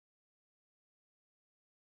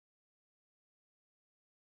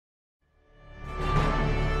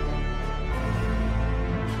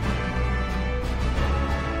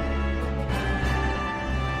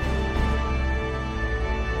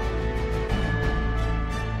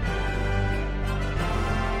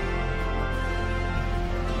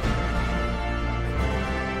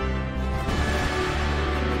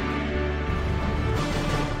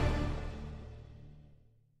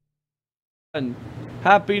1.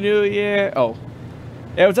 Happy New Year. Oh.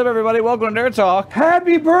 Hey, what's up, everybody? Welcome to Nerd Talk.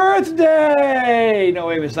 Happy birthday! No,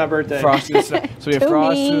 wait, it's not birthday. Frosty the Snow. So we have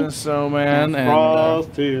Frosty the Snowman and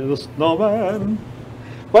Frosty the Snowman.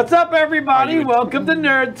 What's up, everybody? Welcome to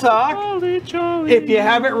Nerd Talk. Jolly. If you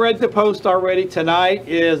haven't read the post already, tonight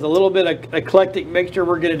is a little bit of eclectic mixture.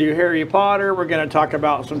 We're going to do Harry Potter. We're going to talk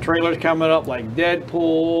about some trailers coming up like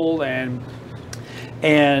Deadpool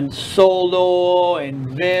and Solo and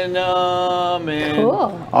Venom and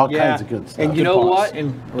Cool. All kinds of good stuff. And you know what?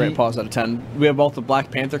 And We're going to pause at a 10. We have both the Black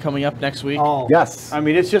Panther coming up next week. oh, Yes. I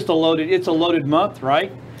mean, it's just a loaded month, right?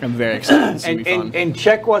 I'm very excited. It's going to be fun. And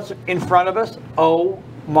check what's in front of us. Oh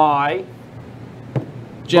my!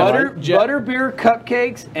 Jeff, Butterbeer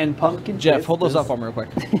cupcakes and pumpkin. Jeff, hold those Pistas. up for me real quick.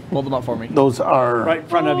 Hold them up for me. Those are Right in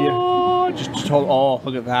front of you. Oh, just hold. Oh,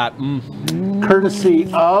 look at that. courtesy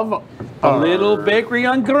of A little bakery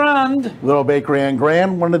on Grand. Little Bakery on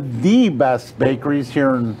Grand, one of the best bakeries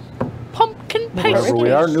here in Pumpkin wherever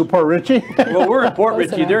we are, Newport Richie. Well, we're in Port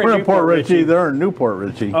Richie. They're We're in in Port Newport Richie. They're in Newport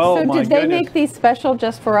Richie. Oh So my did they goodness. make these special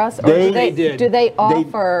just for us, or They did. do they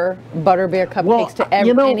offer butterbeer cupcakes to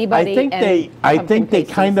anybody? I think and they pumpkin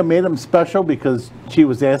kind of made them special because she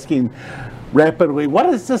was asking rapidly, what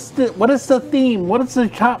is this? What is the theme? What is the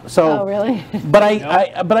chop? So, Oh, really? But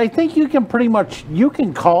I think you can pretty much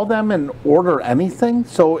call them and order anything.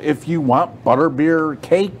 So if you want butterbeer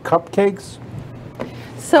cake, cupcakes,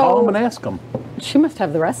 call them and So ask them. she must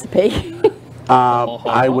have the recipe.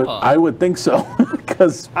 I would think so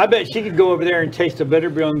because I bet she could go over there and taste a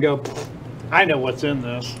butterbeer and go, I know what's in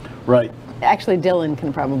this. right. Actually, Dylan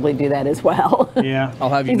can probably do that as well. Yeah. I'll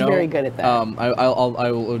have you He's know. very good at that.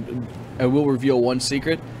 I will reveal one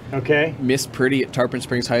secret. Okay. Miss Pretty at Tarpon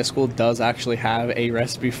Springs High School does actually have a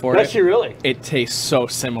recipe for Does it. she really? It tastes so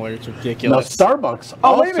similar. It's Now ridiculous. Starbucks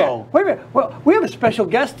Oh, also. wait a minute. Well, we have a special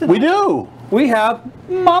guest today. We do. We have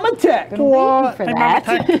Mama Tech. What? For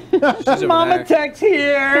that. She's over Mama there. Tech's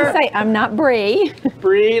here. Say, I'm not Bree.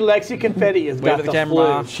 Bree Lexi Confetti has Wave got at the the flu.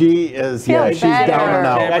 camera. She is. Feel Yeah, she's better. down and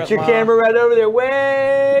out. That's your Ma. camera right over there.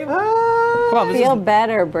 Wave. Come on, Feel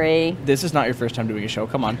better, Bree. this is not your first time doing a show.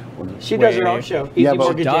 Come on. She does her own Wave. show. Easy Yeah, but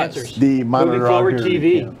Mortgage she does. Answers. The monitor Moving out Forward here,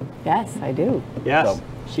 TV. yeah. Yes, I do. Yes, So.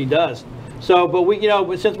 she does. So, but we,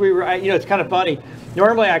 since we were, it's kind of funny.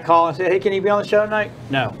 Normally I call and say, hey, can you be on the show tonight?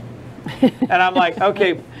 No. And I'm like,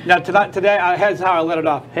 okay. Now today, that's how I let it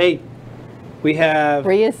off. Hey, we have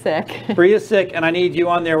Bree is sick. Bree is sick, and I need you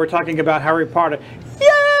on there. We're talking about Harry Potter.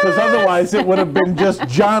 Because otherwise it would have been just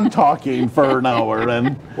John talking for an hour,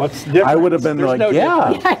 and What's different? I would have been There's like, no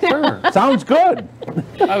yeah, sure, sounds good.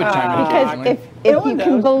 I would chime in Because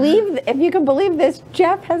occasionally. if you can believe this,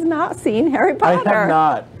 Jeff has not seen Harry I Potter. have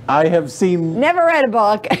not. I have seen. Never read a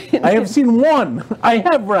book. I have seen one. I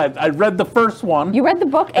have read. I read the first one. You read the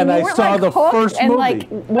book And and, you I weren't saw like the hooked first and movie. like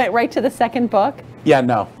went right to the second book. Yeah,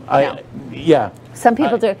 no. Yeah. Some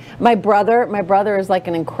people do. My brother is like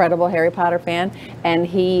an incredible Harry Potter fan, and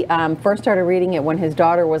he first started reading it when his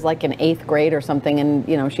daughter was like in 8th grade or something,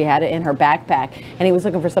 and she had it in her backpack, and he was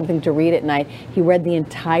looking for something to read at night. He read the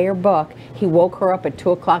entire book. He woke her up at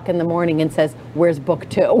 2:00 in the morning and says, "Where's book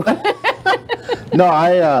 2?" No,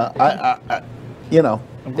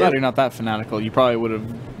 I'm glad you're not that fanatical. You probably would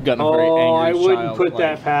have gotten a very angry I wouldn't child, put like-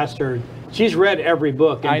 that past her. She's read every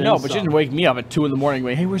book. And I know, then but she some. didn't wake me up at 2 in the morning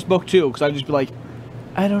going, hey, where's book 2? Because I'd just be like,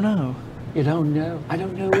 I don't know. You don't know. I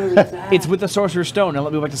don't know where it's at. It's with the Sorcerer's Stone. Now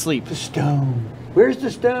let me go back to sleep. the stone. Where's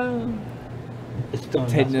the stone? The stone.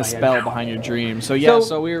 It's hidden a That's my spell head. behind your dream. So yeah, So-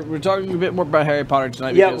 so we're talking a bit more about Harry Potter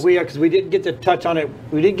tonight. Yeah, because we are, because we didn't get to touch on it.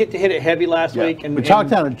 We didn't get to hit it heavy last week. we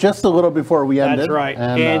talked on it just a little before we ended. That's right.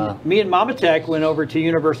 And, And me and Mama Tech went over to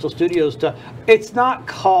Universal Studios to. It's not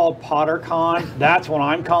called PotterCon. That's what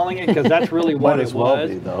I'm calling it because that's really what Might it as well was.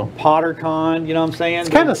 be, though. PotterCon. You know what I'm saying? it's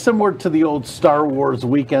kind of similar to the old Star Wars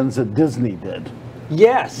weekends that Disney did.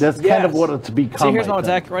 Yes. That's kind of what it's become. see, here's I Mama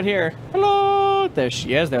think. Tech right here. Hello. There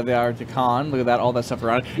she is. There they are at the con. Look at that. All that stuff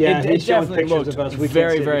around. Yeah, it he's showing definitely pictures looked of us. We can't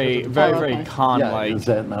very, see it very, because of the very, color. very Okay. con-like. Yeah, is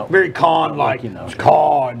that now? very con-like. You know. It's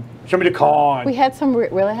con. Show me the con. We had some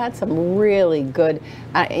really good.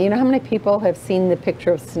 You know how many people have seen the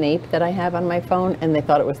picture of Snape that I have on my phone, and they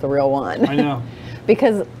thought it was the real one? I know.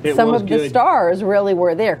 Because It some was of the good. stars really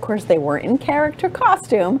were there. Of course, they weren't in character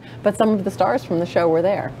costume, but some of the stars from the show were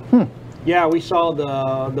there. Yeah, we saw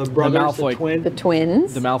the brothers, the Malfoy. twin. The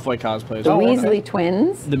twins, The Malfoy cosplays. the okay. Weasley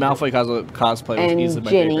twins, The Malfoy cosplay was easily and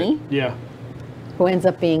my Ginny, favorite. Yeah. who ends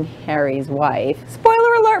up being Harry's wife.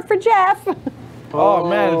 Spoiler alert for Jeff! Oh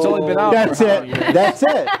man, it's only been out. That's for how it. many years? That's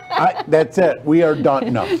it. That's it. We are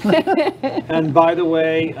done. No. And by the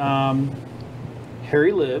way,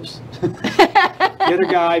 Harry lives. The other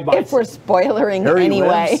guy bites. If we're spoilering Harry anyway.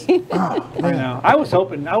 lives? I know. I was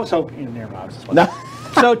hoping. Never mind. No.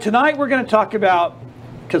 So tonight we're going to talk about,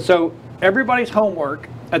 so everybody's homework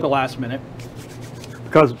at the last minute,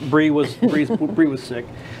 because Bree was sick,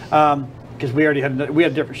 because we had a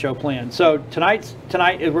different show planned. So tonight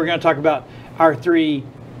is we're going to talk about our three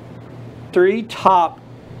top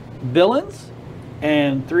villains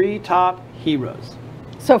and 3 top heroes.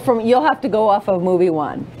 So you'll have to go off of movie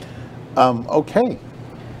 1. Okay.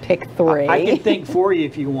 Pick 3. I can think for you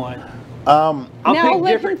if you want. No, I'll pick let him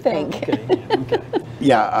different. think. Okay.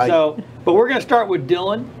 Yeah. But we're going to start with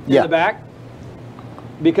Dylan in the back,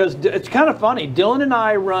 because it's kind of funny. Dylan and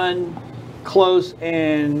I run close,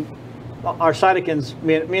 and our Sidekins,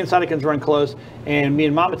 me and Sidekins run close, and me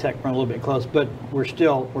and Mama Tech run a little bit close, but we're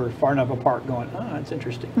far enough apart going, that's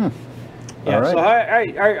interesting. Yeah, All right. so all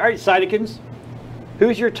right, Sidekins,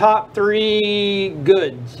 who's your top 3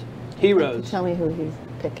 goods, heroes? Tell me who he's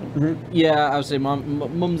picking. Mm-hmm. Yeah, I would say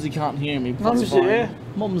Mumsy can't hear me. Mumsy, yeah.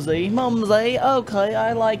 Mumsy, okay,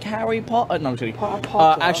 I like Harry Potter. No, I'm kidding.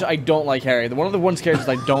 Potter. Actually, I don't like Harry. One of the characters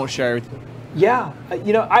I don't share with. Yeah,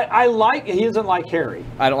 I like, he doesn't like Harry.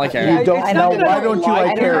 I don't like Harry. You don't I know. don't Why know. don't you I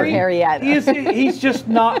like don't know Harry? Harry yet. He's just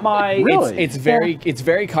not my... Really? It's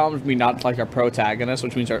very common for me not to like our protagonist,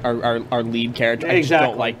 which means our lead character. I just Exactly.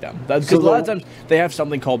 don't like them. Because a lot of times they have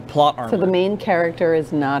something called plot armor. So the main character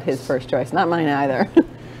is not his first choice. Not mine either.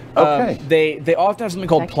 Okay. They often have something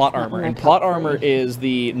called That's plot not armor, my and top plot 3. armor is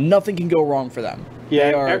the nothing can go wrong for them.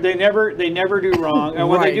 Yeah, they never do wrong, and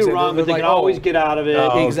when Right, they do so wrong, they're but they like, can always get out of it.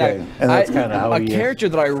 Oh, okay. Exactly. And that's kinda how a he is. character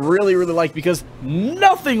that I really, really like because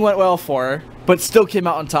nothing went well for her, but still came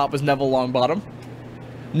out on top was Neville Longbottom.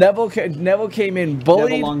 Neville came in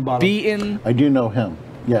bullied, Longbottom. beaten, I do know him.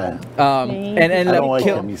 Yeah. and ended I don't up like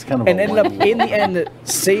him. He's kind of and a ended up whiny in the end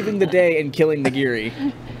saving the day and killing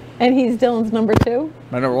Nagiri. And he's Dylan's number 2?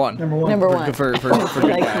 My number one. Number 1. For He good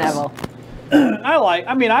likes guys. Neville. I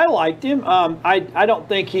liked him. I don't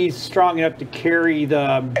think he's strong enough to carry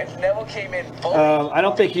the. Neville came in I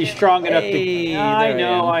don't think he's strong enough Hey, to. there I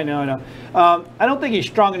I know. I don't think he's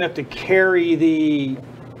strong enough to carry the.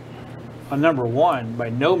 Number 1 by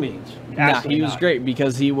no means. Nah, Absolutely he was not. great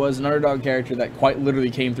because he was an underdog character that quite literally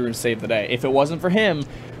came through and saved the day. If it wasn't for him,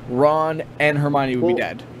 Ron and Hermione would be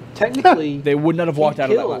dead. Technically, They would not have walked he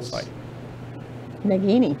out of that kills. last fight.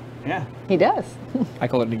 Nagini. Yeah, He does. I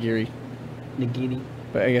call it Nagiri, Nagini.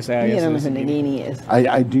 but I guess You it don't know is who Nagiri. Nagini is.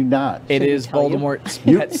 I do not. It Should we is tell you? Voldemort's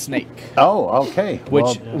pet snake, Oh, okay.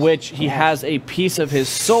 which he has a piece of his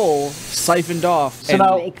soul siphoned off and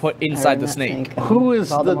now- put inside the Not snake. who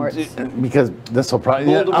is Voldemort's. because this will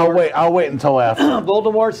probably. Yeah, Voldemort. I'll wait until after.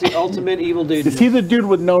 Voldemort's the ultimate evil dude. Is he the dude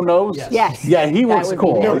with no nose? Yes. Yes. Yeah, he That looks would be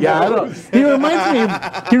cool. Dylan. Yeah, I don't.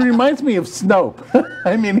 He reminds me of Snoke.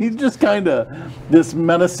 I mean, he's just kind of this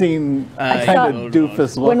menacing kind know. of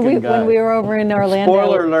doofus looking When guy. we were over in Orlando.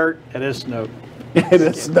 Spoiler alert! It is Snoke. It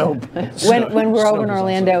is Snoke. When we were over in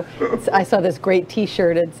Orlando, I saw this great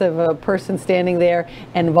T-shirt. It's of a person standing there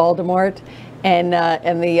and Voldemort, and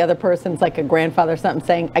the other person's like a grandfather or something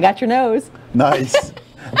saying, "I got your nose." Nice.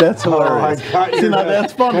 That's hilarious. got See, your now nose.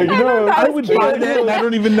 that's funny. I would cute. buy that, and I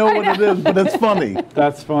don't even know what it is, but it's funny.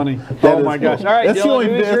 That's funny. That Oh is my gosh! cool. All right, that's Dylan, the only,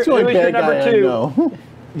 who's that's your, the only who's your bad number guy 2? I know.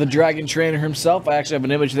 The Dragon Trainer himself. I actually have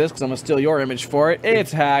an image of this because I'm gonna steal your image for it.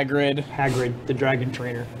 It's Hagrid. Hagrid, the dragon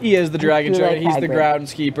trainer. He is the Dragon do Trainer. like He's the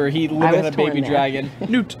Hagrid. groundskeeper. He I literally was had a baby torn there. dragon.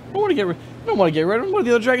 Newt, I don't want to get rid of him. What if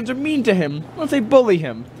the other dragons are mean to him? What if they bully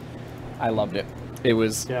him? I loved it. It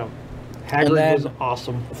was Yeah, And Hagrid then- was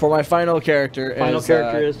awesome. for my final character. Final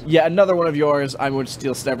character is? yeah, another one of yours. I would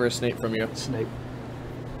steal Severus Snape from you Snape.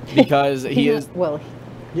 because he is. Well,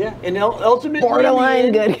 Yeah, and ultimately, borderline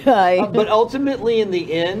in the end- good guy. but ultimately, in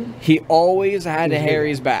the end, He always had He's good.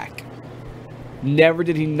 Harry's back. Never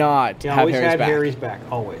did he not he have always Harry's had back. Harry's back.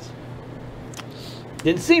 Always.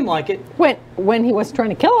 Didn't seem like it. when he was trying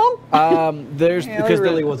to kill him. There's Yeah, he because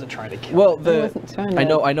really the, wasn't trying to kill. Well, He wasn't trying I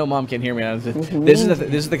to- know, Mom can't hear me. This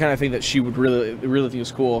is the kind of thing that she would really think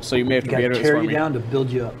is cool. So you may have to got to reiterate this tear for you me. down to build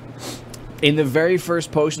you up. In the very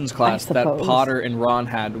first potions class that suppose. Potter and Ron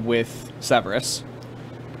had with Severus,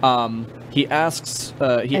 he asks.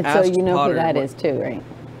 He And so asks you know Potter who that what- is too, right?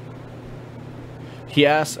 He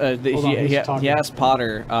asked. Hold on, who's talking? He asked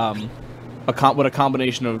Potter what a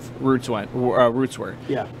combination of roots were.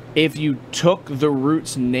 Yeah. If you took the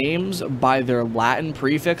roots' names by their Latin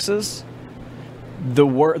prefixes, the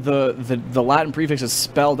Latin prefixes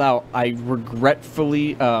spelled out, "I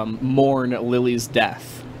regretfully mourn Lily's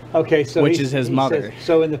death." Okay, so Which he- is his he mother. says-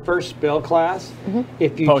 so in the first spell class,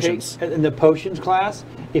 if you Potions. take in the potions class,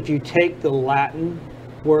 if you take the Latin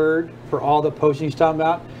word for all the potions he's talking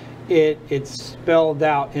about. It's spelled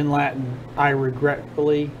out in Latin. I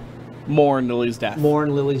regretfully Mourn Lily's death.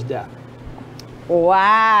 mourn Lily's death.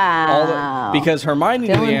 Wow. Because Hermione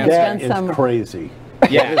knew the Dylan answer. done That is some- crazy.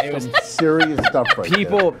 Yeah, it was Serious stuff right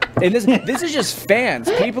people, and this is just fans.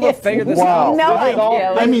 People have figured this Wow. out. No This is all-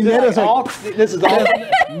 idea. I mean, that is all. like This is all.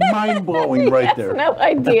 mind blowing right there. No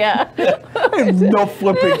idea. I have no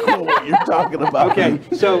flipping clue what you're talking about. Okay,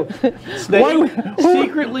 so Why- they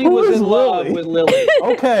secretly who was is in love Lily? with Lily.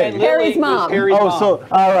 Okay. And Lily Harry's was mom. Harry's Oh, mom. so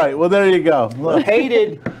all right. Well, there you go. Look,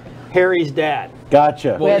 Hated Harry's dad.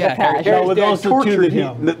 gotcha. Well, With a yeah, passion. Harry's Now, were dad those the two tortured that he,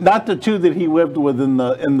 him. not the two that he lived with in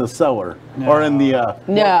the cellar or in the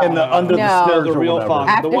No. in the under the No. stairs The or real whatever. father.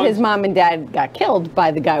 After The ones- his mom and dad got killed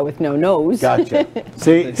by the guy with no nose, Gotcha.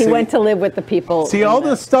 See, he went to live with the people see in all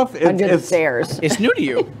the- this stuff. under the It's stairs. It's new to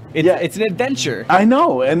you. It's, Yeah. it's an adventure. I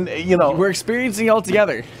know, and you know, We're experiencing it all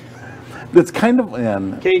together. it's kind of.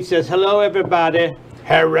 And Kate says, "Hello, everybody.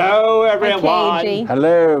 Hello, everyone." KG.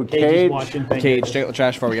 hello, Cage is Cage. watching. Thank Cage, you. take out the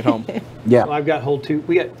trash before we get home. Yeah. Well, I've got whole two.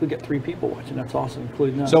 We got 3 people watching. That's awesome,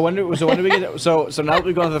 including us. So when do we get? So now that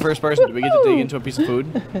we've gone through the first person, do we get to dig into a piece of food?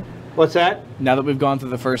 What's that? Now that we've gone through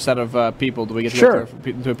the first set of people, do we get to Sure. go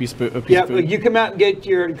into a piece of Yeah, food? you come out and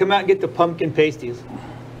get the pumpkin pasties.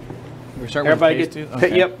 We're starting with Everybody pasties? get.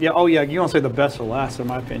 Okay. Yep. Yeah. Oh yeah. You want to say the best for last, in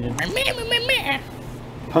my opinion.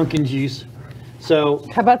 Pumpkin juice. So,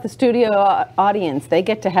 How about the studio audience? They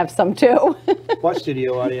get to have some too. what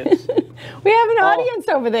studio audience? We have an audience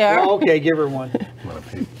over there. Oh, okay, give her one.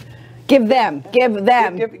 Give them. Give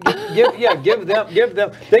them. They can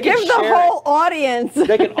Give the share whole audience. It.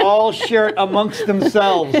 They can all share it amongst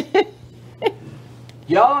themselves.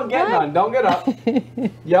 Y'all get none. Don't get up.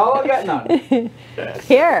 Y'all get none.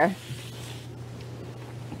 Here.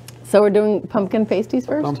 So we're doing pumpkin pasties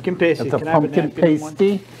first? Pumpkin pasty. It's a Can I have pumpkin napkin and one?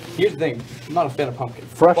 pasty, Here's the thing. I'm not a fan of pumpkin.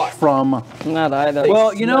 fresh But from. Not either.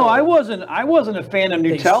 Well, you know, smell- I wasn't a fan of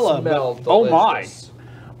they Nutella, smell but oh my. delicious.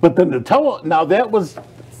 But the Nutella. Now that was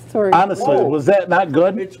Sorry. honestly, Whoa. was that not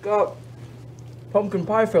good? It's got pumpkin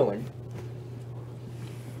pie filling.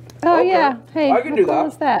 Oh, okay. yeah. Hey, I can how do cool that.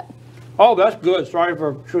 is that? Oh, that's good. Sorry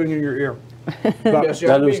for chewing in your ear. Yes,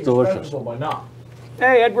 that is delicious. Why not?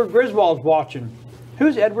 Hey, Edward Griswold's watching.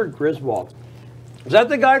 Who's Edward Griswold? Is that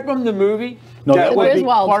the guy from the movie? No, That that would would be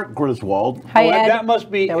Griswold. Clark Griswold. Hi, Ed. that must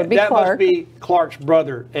be That would be must Clark. be Clark's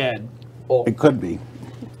brother, Ed. Oh, It could be.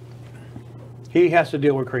 He has to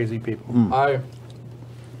deal with crazy people. I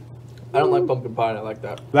don't like pumpkin pie, and I like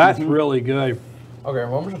that. That's really good. Okay,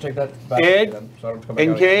 well, I'm just gonna take that back. Ed then, so I don't have to come back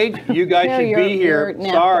and out again. Cage, you guys No, should you're- be here. you're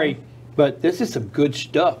napkin. Sorry, but this is some good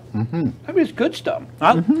stuff. I mean, it's good stuff.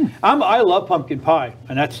 I love pumpkin pie,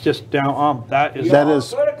 and that's just down. That is. That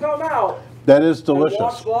is Let it come out. that is and delicious.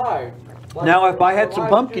 watch live. Now, if I had some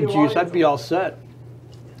pumpkin juice, I'd be all set.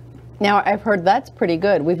 Now, I've heard that's pretty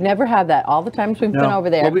good. We've never had that. All the times we've been over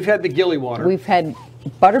there, Well, we've had the Gilly water. we've had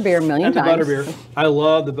butterbeer a million and the times. butterbeer. I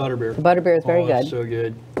love the butterbeer. The butterbeer is very Oh, good. it's so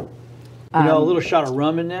good. You know, a little shot of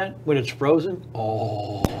rum in that when it's frozen.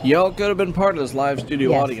 Oh, Y'all could have been part of this live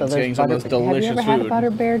studio Yes, audience so getting there's some of this butterbeer. Have you delicious ever had a food.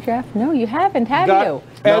 butterbeer, Jeff? No, you haven't, have you?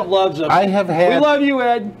 Ed loves us. I have had- We love you,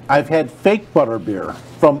 Ed. I've had fake butterbeer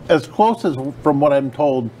from as close as from what I'm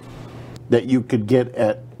told that you could get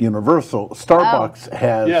at Universal. Starbucks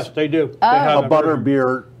has Yes, they do. Oh. They have a version.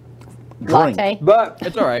 butterbeer drink. Latte. But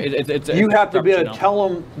It's all right. It's you have to be able to cappuccino.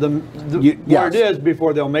 tell them what yes. it is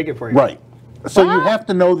before they'll make it for you. Right. So you Ah. have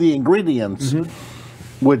to know the ingredients,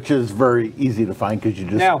 which is very easy to find because you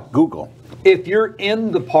just Now- Google. If you're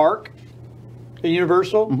in the park at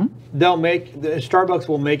Universal, they'll Starbucks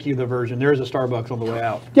will make you the version. There's a Starbucks on the way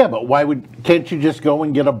out. Yeah, but can't you just go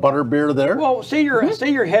and get a butterbeer there? Well, say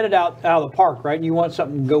you're headed out of the park, right? And you want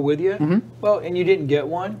something to go with you. Well, and you didn't get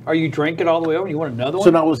one, or you drank it all the way over, and you want another so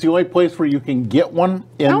one. now it's the only place where you can get one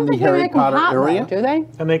I in don't the think they Harry make them Potter hot, area. though, do they?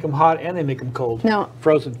 They make them hot and they make them cold. No.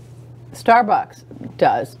 Frozen. Starbucks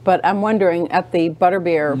does, but I'm wondering at the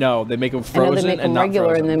butterbeer. No, they make them I know frozen they make them and not regular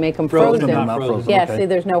frozen. and they make them Frozen, frozen. not frozen. Yeah, Okay. see,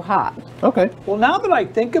 there's no hot. Okay. Well, now that I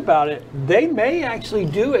think about it, they may actually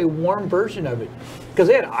do a warm version of it because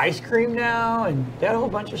they had ice cream now and they had a whole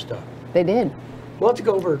bunch of stuff. They did. Well, let's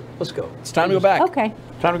go over. Let's go. It's time to go back. Okay.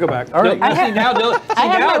 Time to go back. All right. No, see, now Dylan, I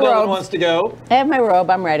have my Dylan robes. wants to go. I have my robe.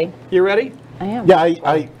 I'm ready. You ready? I am. Yeah,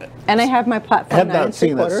 I And I have my platform. have 9 not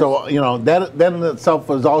seen it, 3/4. so you know that in itself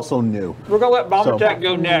was also new. We're gonna let Bomber So- Tech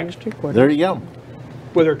go next There you go.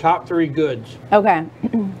 with her top 3 goods. Okay.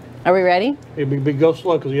 Are we ready? Go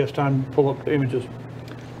slow because he has time to pull up the images.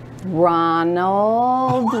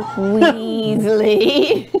 Ronald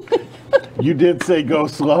Weasley. You did say go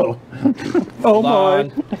slow. Oh Hold on.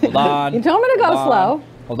 Hold on. You told me to go Hold on. slow.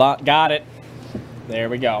 Hold on. Got it. There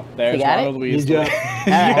we go. There's You got it? Ronald You Weasley. got-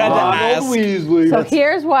 You had to Ronald ask. Weasley. So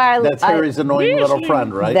here's why That's I- Harry's annoying little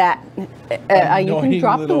friend, right? That you can Annoying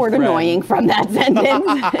drop the little word friend. annoying from that sentence.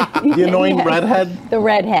 The annoying Yes. redhead? The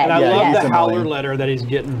redhead. And I Yeah, love he's the howler annoying. letter that he's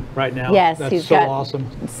getting right now. Yes, That's he's so got- awesome.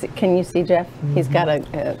 Can you see Jeff? He's got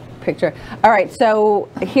a picture. All right, so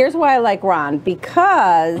here's why I like Ron,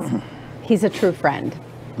 because he's a true friend.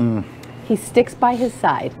 He sticks by his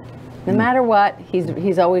side. No matter what,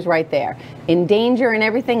 he's always right there. In danger and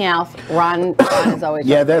everything else, Ron is always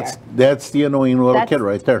Yeah, right that's the annoying little That's- kid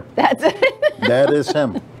right there. there. That is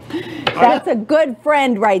him. That's a good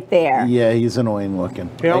friend right there. Yeah, he's annoying looking.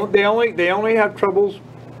 They only have troubles.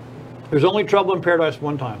 There's only trouble in paradise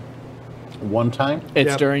one time. One time? It's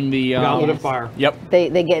Yep. during the. Goblet of Fire. Yep. They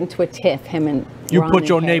get into a tiff, him and You Ron put and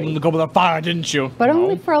your name Harry. in the goblet of fire, didn't you? But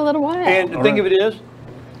only for a little while. And the thing of it is,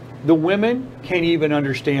 the women can't even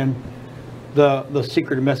understand the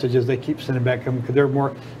secret messages they keep sending back to them because they're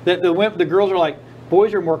more. The girls are like,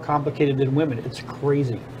 boys are more complicated than women. It's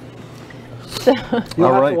crazy. You'll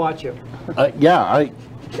All have right. to watch it. Yeah,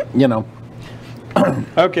 you know.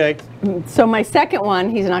 Okay. So my second one,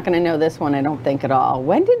 he's not going to know this one, I don't think at all.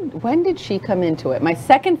 When did she come into it? My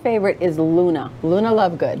second favorite is Luna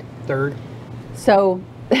Lovegood. Third. So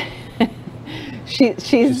She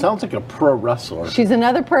she's sounds like a pro wrestler. she's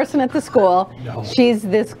another person at the school. No. She's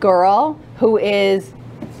this girl who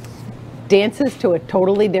dances to a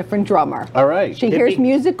totally different drummer. All right. She hears Hippie.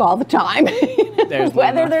 music all the time, There's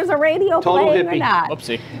whether Luna. there's a radio Total playing or hippie. not.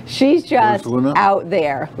 Whoopsie. She's just There's Luna. out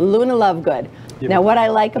there. Luna Lovegood. Yeah, Now, what I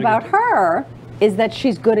like pretty about good. her is that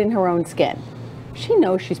she's good in her own skin. She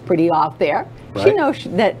knows she's pretty off there. She Right. knows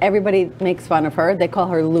that everybody makes fun of her. They call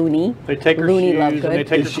her Loony. They take her Loony shoes and they Lovegood.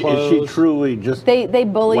 take Is her she, is she clothes. truly just They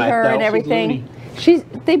bully Whacked her out. and She's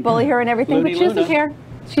everything. They bully her and everything, Loony but she doesn't Luna. care.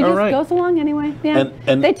 She All just right. goes along anyway. Yeah.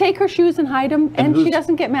 And- they take her shoes and hide them, and she whose-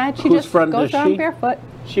 doesn't get mad. She whose just friend goes is down she? barefoot.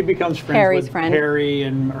 She becomes friends Harry's with friend. Harry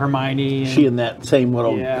and Hermione. And, she in that same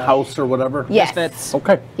little Yeah. house or whatever? Yes. Misfits.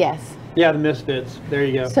 Okay. Yes. Yeah, the Misfits. There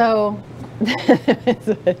you go. So.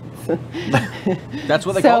 That's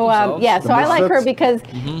what they So call themselves. yeah, so I like her Misfits?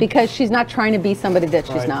 because she's not trying to be somebody that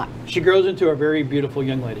she's Right. not, She grows into a very beautiful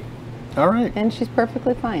young lady. All right. and she's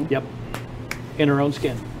perfectly fine. Yep. In her own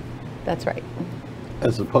skin. That's right.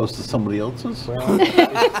 As opposed to somebody else's? Well,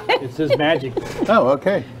 it's his magic. Oh,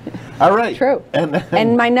 okay. All right. True. And,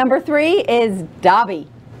 And my number 3 is Dobby.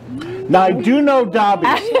 now I do know Dobby.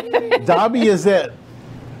 Dobby is it.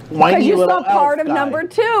 Because you saw part of number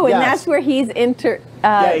 2, and Yes. that's where he's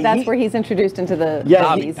he- he's introduced into the Yeah,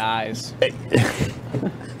 Dobby Dobbies. dies.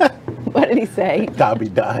 What did he say? Dobby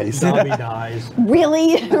dies. Dobby dies.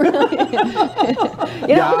 Really? You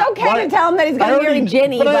know, it's okay why- to tell him that he's going I to marry already-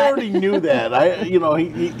 Ginny, but I but already knew that. I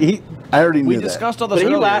already knew We that. discussed all this But he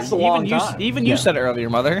earlier. lasts a long even time. Even you Yeah. said it earlier,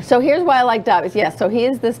 Mother. so here's why I like Dobby. Yes, so he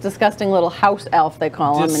is this disgusting little house elf, they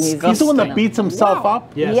call him, and He's the one that beats himself Wow.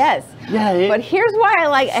 up? Yes. Yes. Yeah, But here's why I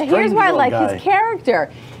like Strange little guy. his character.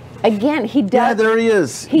 Again, he does Yeah, there he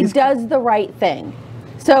is. he He's- does the right thing.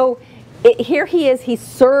 So here he is, he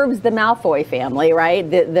serves the Malfoy family, right?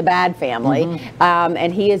 The bad family. Mm-hmm.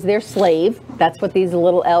 And he is their slave. That's what these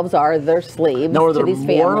little elves are, they're slaves Now, are to there these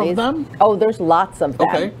more of families. them? Oh, there's lots of them.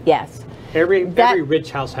 Okay. Yes. Every That-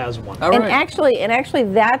 rich house has one. All And right. actually,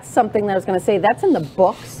 that's something that I was going to say. That's in the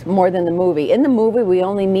books more than the movie. In the movie, we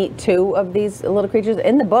only meet 2 of these little creatures.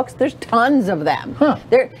 In the books, there's tons of them. Huh.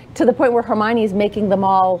 They're to the point where Hermione is making them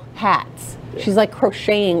all hats. She's like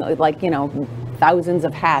crocheting, thousands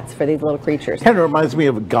of hats for these little creatures. Kind of reminds me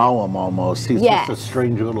of Gollum almost. He's Yes. just a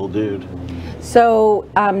strange little dude. So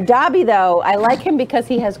Dobby, though, I like him because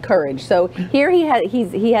he has courage. So here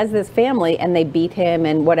he has this family, and they beat him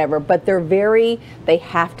and whatever. But they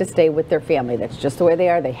have to stay with their family. That's just the way they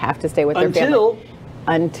are. They have to stay with their family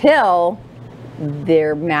until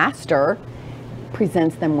their master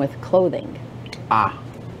presents them with clothing,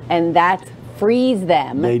 and that frees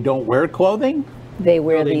them. They don't wear clothing? They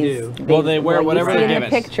wear Well, they these. do. Well, they wear whatever you see they in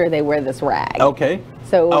give the us. picture. They wear this rag. Okay.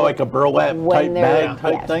 So like a burlap type bag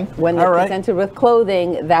type yes, thing? When they're All right. presented with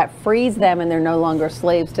clothing, that frees them, and they're no longer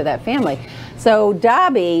slaves to that family. So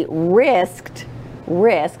Dobby risked.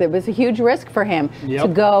 It was a huge risk for him Yep. to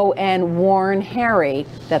go and warn Harry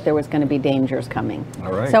that there was going to be dangers coming.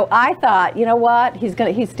 All right. So I thought, you know what? He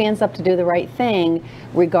stands up to do the right thing,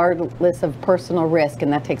 regardless of personal risk,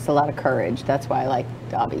 and that takes a lot of courage. That's why I like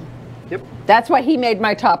Dobby. Yep. That's why he made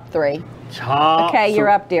my top 3. Top. Okay, you're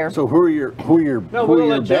up, dear. So who are your No, who are we'll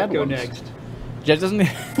your let Jeff bad go ones? next. Jeff doesn't.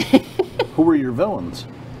 Who are your villains?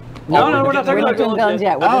 No, we're not We're talking not about doing villains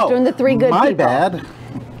yet. We're Oh, just doing the 3 good my people. bad.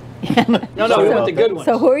 No, we want the good ones.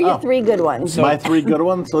 So who are your 3 good ones? My 3 good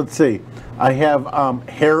ones. Let's see. I have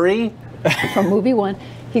Harry, From movie 1.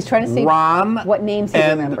 He's trying to see Ron, what names he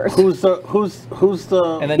and remembers. who's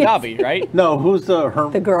the And then Dobby, right? no, who's the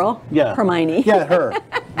The girl? Yeah. Hermione. Yeah, her.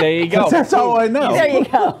 There you go. That's all I know. There you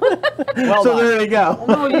go. Well So done. there you go.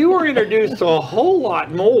 No, you were introduced to a whole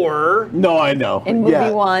lot more. No, I know. In movie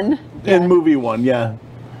Yeah. 1. In movie 1, yeah.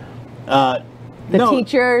 The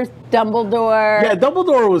teacher, Dumbledore. Yeah,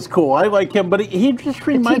 Dumbledore was cool. I like him, but he just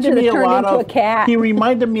reminded teacher me that a turned lot into of. a cat. He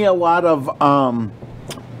reminded me a lot of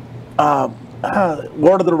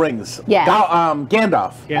Lord of the Rings. Yeah.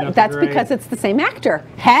 Gandalf. Yeah, That's because it's the same actor.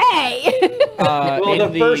 Hey! well,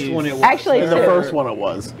 the first one it was. Actually, In the Two. first one, it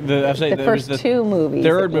was. I'm saying the there was first 2 movies.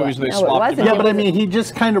 third it was. movies they No, it swapped wasn't. him Yeah, out. but I mean, he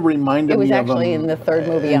just kind of reminded It was me of actually him in the third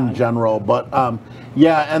movie in on. general. But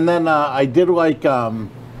yeah, and then I did like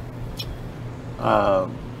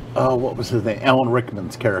what was his name? Alan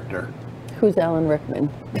Rickman's character. Who's Alan Rickman?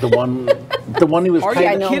 The one he was Are I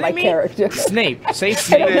kind you know of. kidding my me? character. Snape. Say I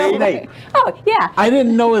Snape. don't know. Snape. Oh, yeah. I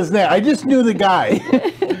didn't know his name. I just knew the guy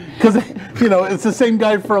because it's the same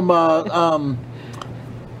guy from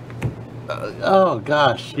oh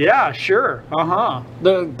gosh, Yeah, sure.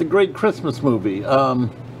 the Great Christmas movie.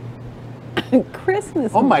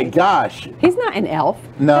 Christmas Oh my movie. gosh, He's not an elf.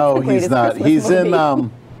 no, That's the he's greatest not. Christmas He's movie.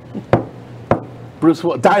 in Bruce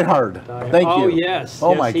Die Hard. Thank Oh, you. yes.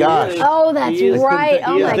 Oh Yes, my he gosh. is. Oh, that's He is the- right. he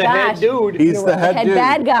Oh is my the gosh. head dude. He's the head dude.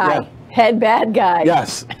 bad guy. Yeah. Head bad guy.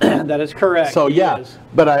 Yes. That is correct. So He yeah, is.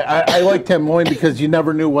 but I liked him only because you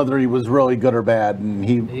never knew whether he was really good or bad, and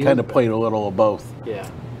he kind of was played a little of both. Yeah.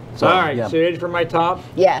 So, All right. yeah. So you ready for my top?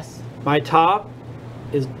 Yes. My top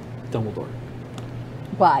is Dumbledore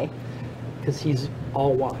Why? because he's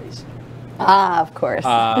all wise. Ah, of course.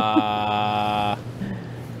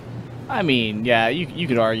 I mean, yeah, you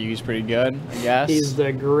could argue he's pretty good, I guess. He's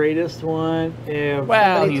the greatest one ever.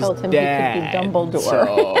 well, Somebody he's told him he could be dead. Dumbledore.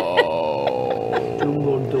 So...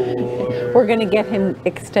 Dumbledore. We're gonna get him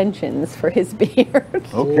extensions for his beard.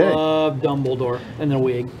 Okay. Love Dumbledore and the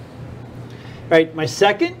wig. Right. My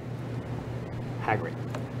second, Hagrid.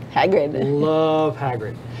 Hagrid. Love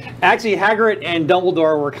Hagrid. Actually, Hagrid and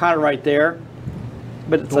Dumbledore were kind of right there,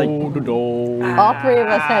 but it's like All 3 of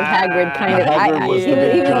us had Hagrid kind of. Hagrid was he the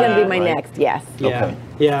big was going to be giant, my right? next. Yes. yeah, Okay.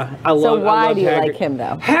 yeah. I love. So I why love do you Hagrid. like him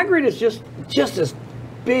though? Hagrid is just this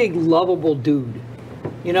big, lovable dude.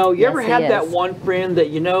 You know, you Yes, ever he had that is. one friend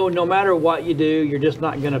that no matter what you do, you're just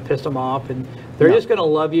not going to piss them off, and they're just going to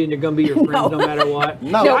love you, and you're going to be your friends no matter what.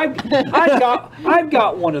 No. I've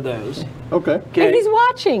got one of those. Okay. Okay. And he's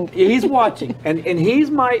watching. He's watching, and he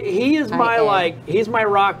is my Hi, Ed. he's my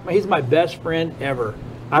rock. He's my best friend ever.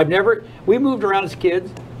 We moved around as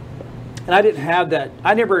kids, and I didn't have that.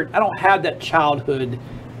 I don't have that childhood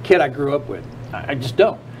kid I grew up with. I just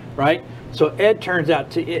don't. Right. So Ed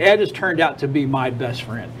has turned out to be my best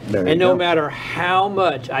friend. There you And no go. matter how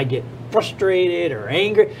much I get frustrated or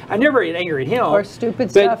angry, I never get angry at him. Or stupid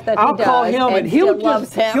but stuff that he I'll call does, him Ed and he'll still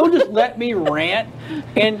loves him. he'll just let me rant,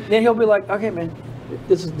 and then he'll be like, "Okay, man,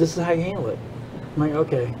 this is how you handle it." I'm like,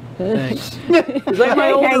 "Okay, thanks." He's like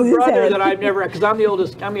my He hangs older his brother head. that I've never, because I'm the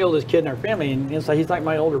oldest kid in our family, and it's like he's like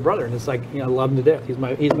my older brother, and it's like I love him to death. He's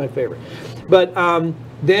my favorite. But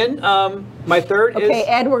then my third Okay, is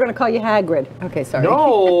Ed, we're going to call you Hagrid. Okay, sorry.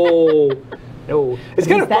 no. It's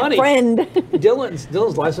kind He's of that funny. friend.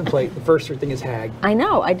 Dylan's license plate. The first thing is Hag. I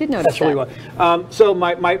know. I did notice That's really that. what. So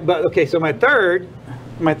so my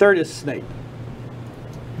third is Snape,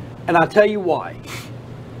 and I'll tell you why.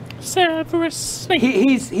 Severus Snape.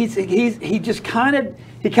 He just kind of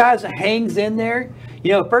hangs in there.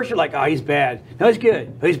 You know, at first you're like, oh, he's bad. No, he's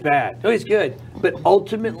good. No, he's bad. No, he's good. But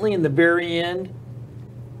ultimately, in the very end,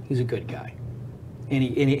 he's a good guy, and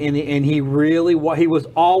he was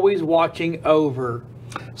always watching over.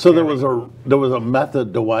 So there was a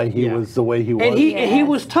method to why he Yeah. was the way he was. And he Yes.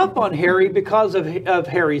 was tough on Harry because of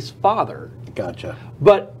Harry's father. Gotcha.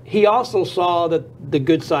 But he also saw the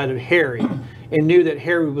good side of Harry and knew that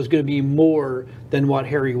Harry was going to be more than what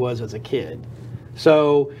Harry was as a kid.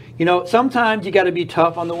 So, sometimes you got to be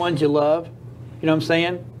tough on the ones you love. You know what I'm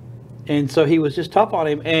saying? And so he was just tough on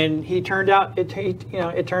him, and it turned out at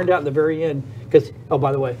the very end because, oh,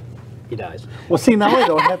 by the way, he dies. Well, see, now I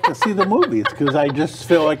don't have to see the movies because I just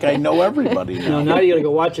feel like I know everybody now. Now you got to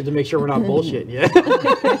go watch it to make sure we're not bullshitting you.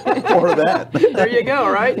 Or that. There you go,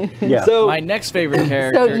 right? Yeah. So, My next favorite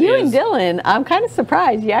character So you is and Dylan, I'm kind of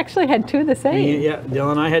surprised. You actually had 2 the same. yeah,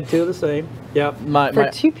 Dylan and I had 2 of the same. Yep. For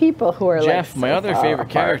 2 people who are Jeff, like my so other far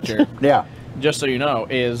favorite apart. character, Yeah. just so you know,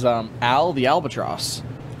 is Al the Albatross.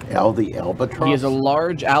 Al the Albatross. He is a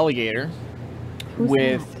large alligator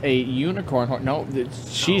with a unicorn horn. No,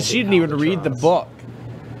 she didn't even read the book.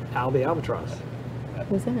 Al the albatross.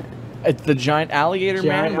 Who's that? It's the giant alligator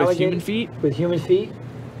man with human feet. With human feet.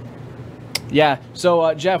 Yeah.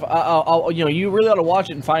 So Jeff, you really ought to watch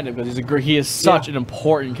it and find it because he is such an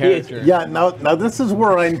important character. Yeah, now this is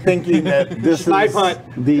where I'm thinking that this Snipe is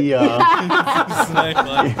hunt. the yeah.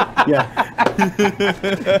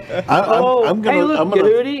 I'm hey, look, gonna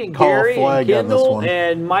Yehudi and call Gary a flag and on this Kendall one.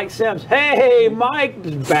 and Mike Sims. Hey, Mike's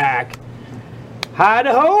back.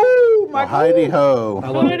 Hi-de-ho, Mike. Heidi-ho. I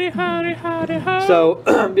love it. So,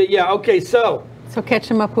 yeah, okay, so catch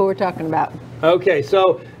them up who we're talking about. Okay,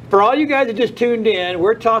 so for all you guys that just tuned in,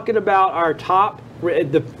 we're talking about our top.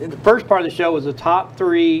 The first part of the show was the top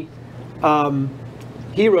 3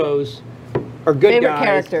 heroes or good Favorite guys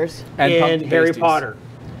characters. And in pumpkin Harry pasties. Potter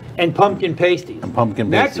and pumpkin pasties. Next,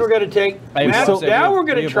 Next, we're going to take. I have Now, to say, we now have- we're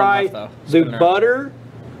going we to have one try left, though. the Spin it around. butter.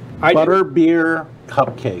 butter beer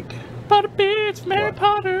cupcake. Butterbeer's Harry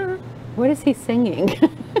Potter. What is he singing?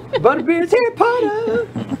 Butterbeer's Harry Potter.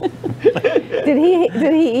 did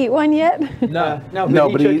he eat one yet? No. No,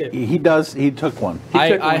 he but took it. he does. He took one. took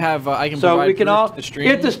one. I can So provide we can proof all. to the stream.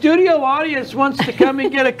 If the studio audience wants to come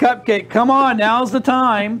and get a cupcake, come on. Now's the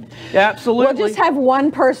time. Absolutely. We'll just have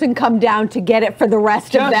one person come down to get it for the rest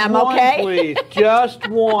of Just them, one, okay? please. Just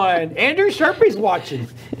one. Andrew Sherpy's watching.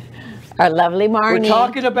 Our lovely Marnie. We're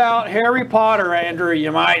talking about Harry Potter, Andrew.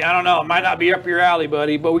 You might, I don't know, it might not be up your alley,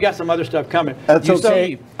 buddy, but we got some other stuff coming. That's You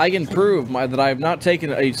okay. see, I can prove that I have not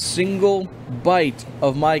taken a single bite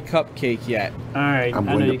of my cupcake yet. All right. I'm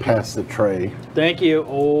I know going you to can. pass the tray. Thank you.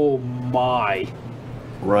 Oh, my.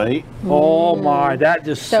 Right? Oh, my. That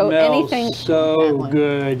just So smells anything- that so one.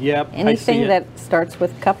 good. Yep. I see Anything it. that starts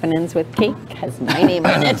with cup and ends with cake has my name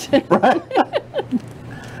on it.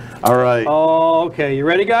 All right. Oh, okay. You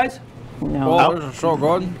ready, guys? No. Oh, this is so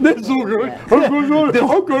good. That's so good.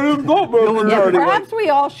 How good is that, Yeah, perhaps we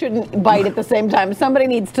all shouldn't bite at the same time. Somebody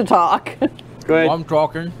needs to talk. Go ahead. I'm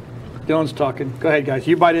talking. Dylan's talking. Go ahead, guys.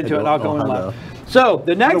 You bite into it, and I'll go in how live. So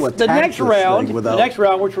the to next attack next this round, thing the without- next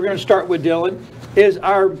round, which we're going to start with Dylan, is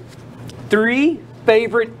our 3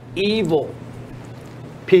 favorite evil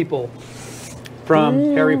people from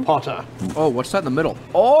Harry Potter. Oh, what's that in the middle?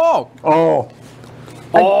 Oh! Oh,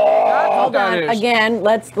 Hold that on. is. Again,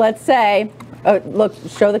 let's say, look,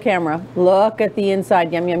 show the camera. Look at the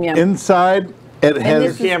inside. Yum, yum, yum. inside it has.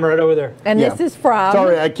 this is- Camera right over there. and yeah. this is from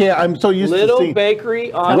Sorry, I can't. I'm so used to Little seeing.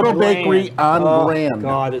 Bakery on Little Grand. Bakery on Oh, Grand.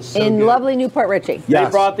 God, it's so in good. lovely Newport Richie. Yes.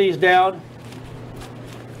 They brought these down.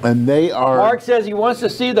 And they are. Mark says he wants to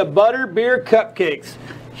see the butter beer cupcakes.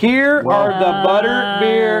 Here are the butter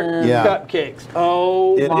beer Yeah. cupcakes.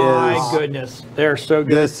 Oh It my is. goodness, they're so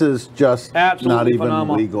good. This is just Absolutely not even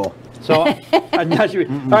phenomenal. legal. So, I'm not sure.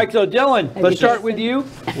 All right, so Dylan, let's start with you.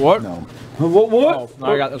 What? No. What? Oh, no,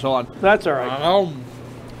 I got this. Hold on. That's all right.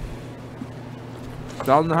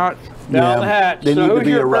 Down the hatch. Down the hatch. They So need to who's be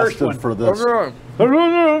your first arrested one? for this.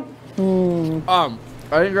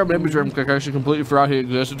 I didn't grab an image room because I actually completely forgot he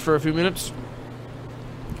existed for a few minutes.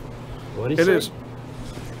 What It is.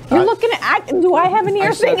 You're looking at. Do I have an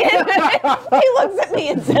ear singing? He looks at me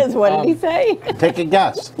and says, "What did he say?" Take a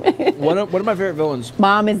guess. One of my favorite villains.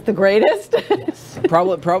 Mom is the greatest.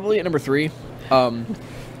 Probably at number 3.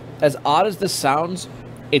 As odd as this sounds,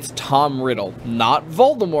 it's Tom Riddle, not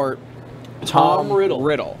Voldemort. Tom Riddle.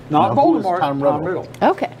 Not Now, who is Voldemort. Tom Tom Riddle? Riddle.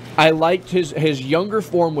 Okay. I liked his younger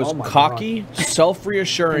form was Oh my cocky, Yeah,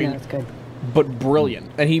 self-reassuring, that's good. but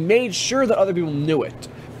brilliant, and he made sure that other people knew it.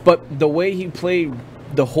 But the way he played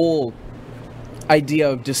the whole idea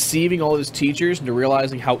of deceiving all his teachers into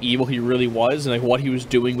realizing how evil he really was and like what he was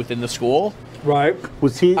doing within the school, Right.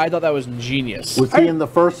 Was he? I thought that was genius. Was he in the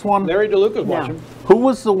first one? Larry DeLuca's watching. Who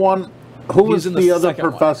was the one? Who was in the, the other second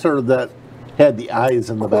one. professor that had the eyes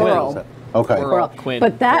in the back? Quirrell. of his head? Okay. Quirrell. Quinn,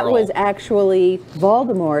 But that Quirrell. was actually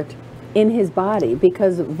Voldemort in his body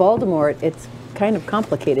because Voldemort, it's kind of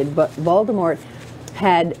complicated, but Voldemort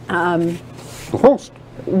had The whole,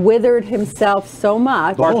 withered himself so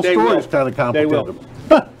much. the whole they story will. is kind of They will. complicated.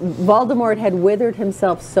 Voldemort had withered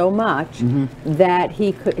himself so much Mm-hmm. that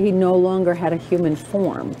he no longer had a human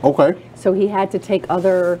form. Okay. So he had to take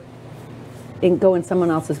go in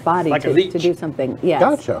someone else's body Like a to leech. do something. Yes.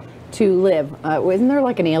 Gotcha. To live. Isn't there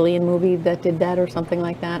like an alien movie that did that or something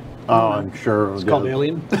like that? Oh, I'm sure. It's called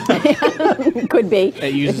Alien. Could be.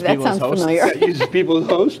 It uses that people as sounds hosts. familiar. It uses people as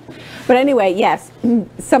hosts. But anyway, yes,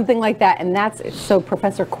 something like that. And that's so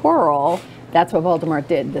Professor Quirrell. That's what Voldemort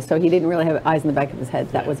did. So he didn't really have eyes in the back of his head.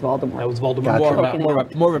 That was Voldemort. That was Voldemort.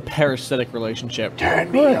 Gotcha. More of a parasitic relationship.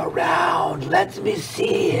 Turn me around. Let me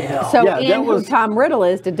see you. So, Yeah, that and who was- Tom Riddle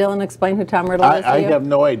is? Did Dylan explain who Tom Riddle is? To I you? have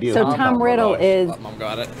no idea. So who Tom Riddle is Mom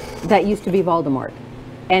got it. that used to be Voldemort,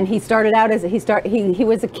 and he started out as he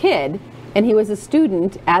was a kid, and he was a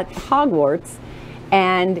student at Hogwarts,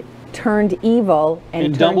 and turned evil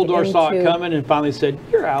And turned Dumbledore saw it into- coming and finally said,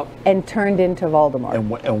 "You're out." and turned into Voldemort.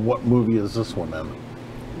 And what movie is this one in?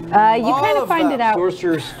 You kind of find it out.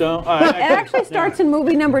 Sorcerer's Stone. It actually starts in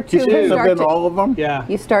movie number 2. You You do. Have start been to, all of them? Yeah.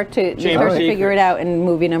 you start to Chamber of figure it Secrets. out in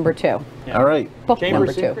movie number 2. Yeah. All right. Book Chamber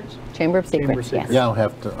number of 2. Secrets? Chamber of Chamber of Secrets. Secrets. Yes. Yeah, I'll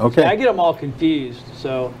have to. Okay. I get them all confused.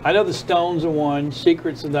 So I know the Stones are 1,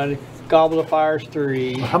 Secrets are 9, Goblet of Fire's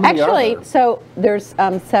 3, How many are Actually, there? so there's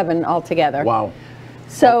 7 altogether. Wow.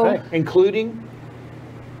 So, Okay. including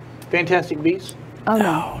Fantastic Beasts. oh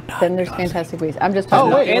no, then there's Fantastic Beasts. I'm just Oh,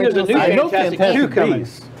 talking about wait. the And there's a original new I know Fantastic Fantastic 2 coming.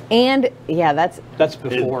 Beasts. And yeah, that's That's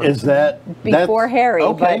before. Is that Before that's- Harry,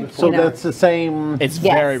 Okay, but, so you know. that's the same. It's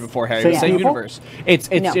Yes. very before Harry. Same The same people? universe.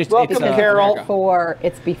 It's No. Welcome to Carol. America.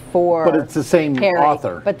 it's before. But it's the same Harry.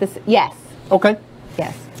 author. But this, yes, Okay.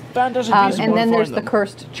 yes. Fantastic Beasts And more then there's informed the them.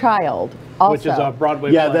 Cursed Child, also. which is a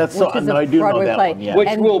Broadway Yeah, play. that's Which is no, a I do know Broadway that play. one. Yeah. Which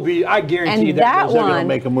and- will be, I guarantee And that that goes over. one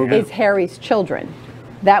make a movie. is Harry's children.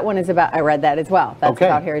 That one is about. I read that as well. That's Okay.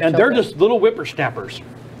 about Harry's And children. they're just little whippersnappers.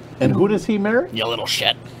 And who does he marry? You little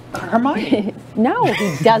shit. Hermione. No,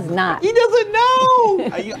 he does not. He doesn't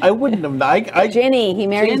know. I wouldn't have. I Ginny. He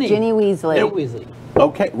marries Ginny Weasley. Ginny Weasley.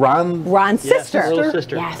 okay. Ron's Ron's Yes, sister. his little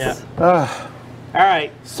sister. Yes. Yeah. All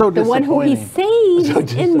right. so The one who he disappointing.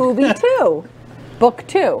 saves in movie 2. Book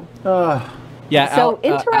 2. Yeah. So Al the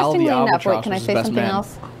interestingly enough, Albatross wait, can I was say the best something man.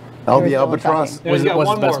 else? Oh, Or is the Dylan albatross. talking? He's got was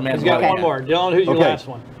one the best more. man He's got alive. one more. Dylan, who's your Okay. last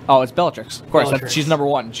one? Oh, it's Bellatrix. Of course, Bellatrix. she's number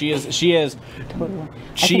 1. She is I she think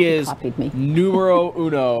he is copied me. numero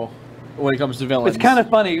uno when it comes to villains. It's kind of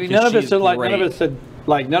funny. None of us she's said none of great. us said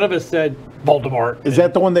none of us said Voldemort. Is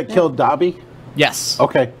that the one that killed Dobby? Yes.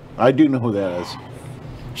 Okay, I do know who that is.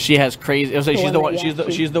 She has crazy. I was like, she's the one one. that- She's the yeah,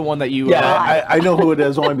 she's the one that you. Yeah, I know who it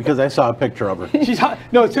is only because I saw a picture of her. She's hot.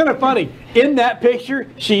 No, it's kind of funny. In that picture,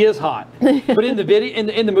 she is hot, but in the video,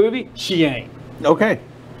 in the movie, she ain't. Okay.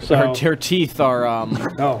 So her teeth are.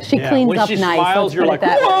 oh, She yeah. cleans when up she nice, smiles, let's you're put like, it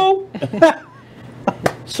that whoa.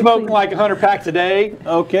 Smoking like 100 packs a day.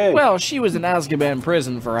 Okay. Well, she was in Azkaban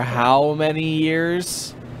prison for how many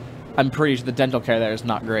years? I'm pretty sure the dental care there is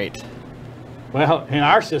not great. Well, in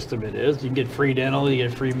our system, it is. You can get free dental, you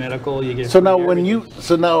get free medical, you get. so free now when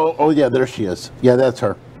everything. oh yeah, there she is. Yeah, that's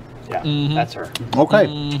her. yeah, that's her. Okay.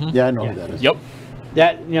 Yeah, I know Yeah. who that is. Yep.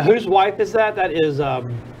 That whose wife is that? That is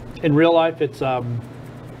in real life. It's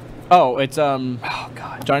Oh, it's oh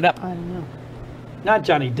god, Johnny Depp. I don't know. not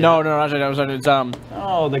Johnny Depp. No, not Johnny Depp. It's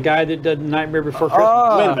Oh, the guy that did Nightmare Before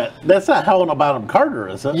Christmas. Wait a minute. That's not Helena Bonham Carter,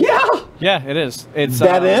 is it? Yeah. Yeah, it is. It's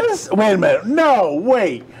That is? Wait a minute. No,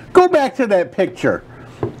 wait. Go back to that picture.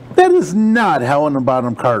 That is not Helena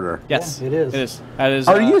Bonham Carter. Yes, Yeah, it is. It is. That is.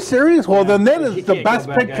 Are you serious? Well, then that is You the can't go best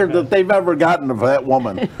back picture that that they've ever gotten of that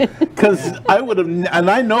woman. Because I would have, and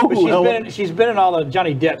I know But who she's been in all the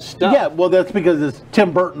Johnny Depp stuff. Yeah, well, that's because it's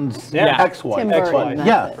Tim Burton's Yeah. ex-wife. Tim Burton, Ex-wife. that's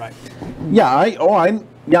Yeah, it. Right.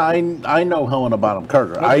 yeah. I know Helena Bonham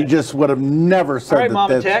Carter. I Okay. just would have never said All right, that.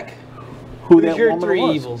 Mama that's Tech. who who's that your woman three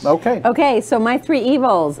was. evils? Okay, Okay, so my 3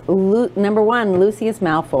 evils. Number 1, Lucius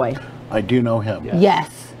Malfoy. I do know him. Yeah.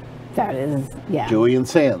 Yes. That is, yeah. Julian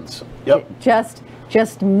Sands. Yep. Just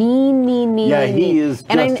mean. Yeah, mean, he mean. is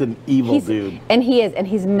And just an evil dude. And he is, and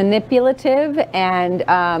he's manipulative,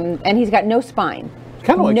 and he's got no spine.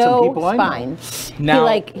 Kind of like no some people I know. spine. Now-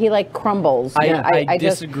 he crumbles. I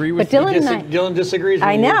disagree with but Dylan you. and I, Dylan disagrees with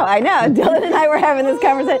I you. know. Dylan and I were having this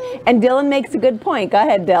conversation, and Dylan makes a good point. Go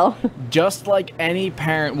ahead, Dill. Just like any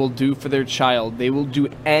parent will do for their child, they will do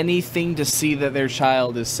anything to see that their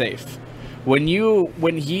child is safe. When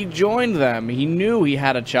he joined them, he knew he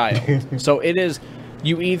had a child. So it is,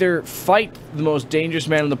 you either fight the most dangerous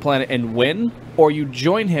man on the planet and win, or you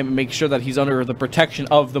join him and make sure that he's under the protection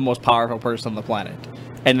of the most powerful person on the planet.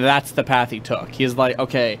 And that's the path he took. He's like,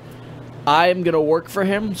 okay, I'm going to work for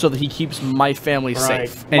him so that he keeps my family Right.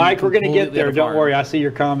 safe. And Mike, we're going to get completely there. Don't unharmed. worry. I see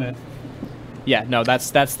your comment. Yeah, no, that's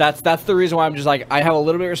the reason why I'm just like, I have a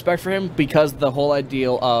little bit of respect for him, because the whole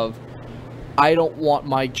ideal of, I don't want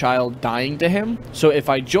my child dying to him, so if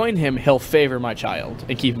I join him, he'll favor my child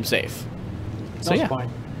and keep him safe. So That's yeah. fine.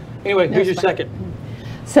 Anyway, who's your second?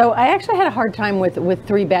 So I actually had a hard time with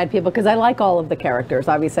Three Bad People because I like all of the characters.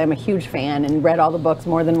 Obviously, I'm a huge fan and read all the books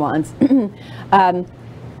more than once.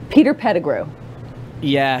 Peter Pettigrew.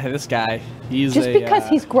 Yeah, this guy. He's Just because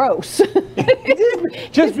he's gross.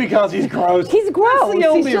 Just because he's gross. He's gross. That's the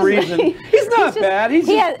only reason. He's not bad. He's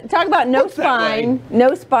just, talk about no looks that way. spine.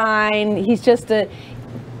 No spine. He's just a.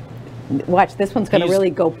 Watch, this one's going to He's- really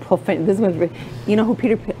go puffin. This one's. You know who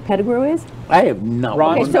Peter Pettigrew is? I have no.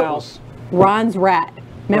 Ron's Okay, so- mouse. Ron's rat.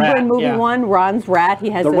 Remember Rat, in movie yeah. 1, Ron's rat? He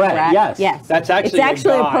has The this rat, yes. Yes. That's actually It's a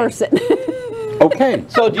actually a guy. person. Okay.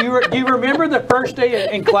 So do you remember the first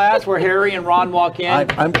day in class where Harry and Ron walk in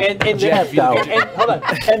I'm and jacked out. hold on,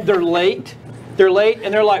 and they're late? They're late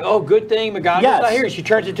and they're like, oh, good thing McGonagall's Yes. not here. She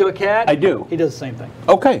turns into a cat. I do. He does the same thing.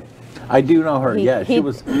 Okay. I do know her. Yeah, she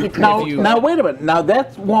was. Now, If you- now wait a minute. Now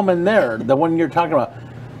that woman there, the one you're talking about,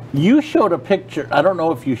 you showed a picture. I don't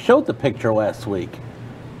know if you showed the picture last week,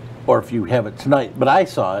 or if you have it tonight, but I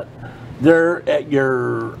saw it. They're at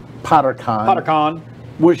your PotterCon. PotterCon.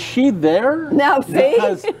 Was she there? No, see?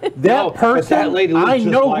 Because that No, but person, that lady looks I just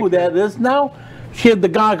know like who her. that is now. She had the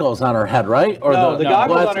goggles on her head, right? Or No, the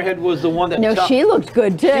goggles glasses? on her head was the one that. No, she looked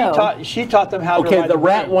good too. She taught them how to Okay, ride the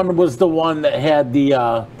rat plane. one was the one that had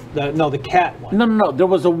the. No, the cat one. No. There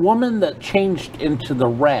was a woman that changed into the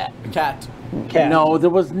rat. cat. Cat. No, there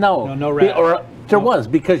was no. No rat. Or there No. was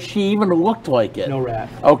because she even looked like it. No rat.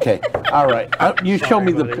 Okay, all right. You show Sorry,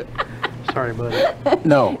 me the. buddy. Sorry, buddy.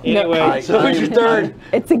 No. Anyway, so who's your third?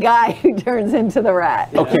 It's a guy who turns into the rat.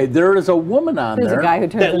 Okay, there is a woman on There's there. a guy who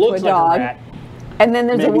turns That into a looks like a dog. rat. And then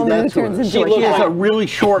there's a Maybe woman who that's who turns it is. into She a looks She has cat. a really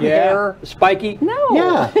short hair. Spiky. No.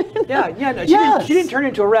 Yeah. Yeah. No, Yes. she didn't turn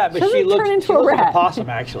into a rat, but She she doesn't looks. turn into she a looks like a rat. possum,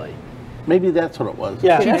 actually. Maybe that's what it was.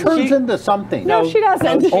 Yeah. She Yeah. turns She- into something. No, she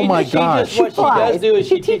doesn't. she- Oh my she gosh. Just, what she flies. does do is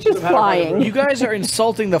She she teaches teaches them how to ride a flying. rope. You guys are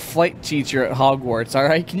insulting the flight teacher at Hogwarts, all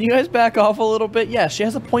right? Can you guys back off a little bit? Yeah, she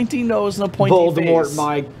has a pointy nose and a pointy Voldemort, face.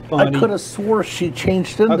 Mike, I Bunny. could have swore she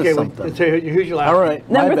changed into Okay, well, something. so who's your last? All one?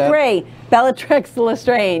 right. my Number bad. 3, Bellatrix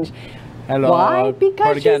Lestrange. Hello. Why?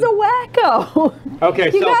 Because she's a wacko. Okay,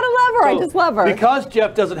 You so gotta love her. I so just love her. Because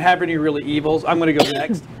Jeff doesn't have any really evils, I'm going to go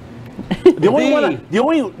next. The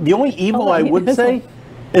only evil I would say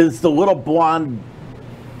is the little blonde,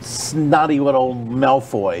 snotty little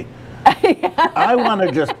Malfoy. I want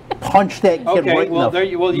to just punch that kid Okay, right well, in the. there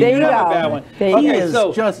you There you have a go. bad one. There you He go. Okay, is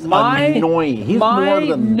so just my annoying. He's my more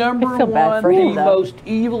than. number I feel bad one, for him, the though. most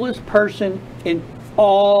evilest person in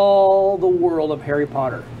all the world of Harry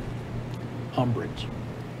Potter, Umbridge.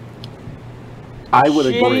 I would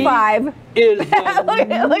She- agree. 5. Is Look at I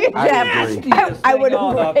agree. nastiest I would thing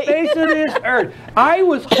on the agree. face of this earth. I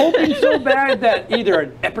was hoping so bad that either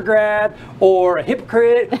an epigrad or a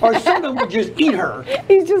hypocrite or someone would just eat her.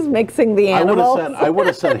 He's just mixing the animals. I would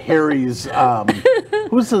have said Harry's.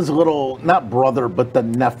 Who's his little not brother but the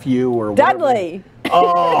nephew or whatever. Dudley.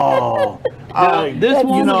 Oh, This That's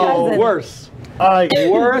one his was cousin. worse. I.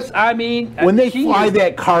 Worse, I mean, When they she fly is-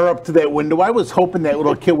 that car up to that window, I was hoping that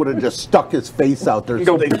little kid would have just stuck his face out there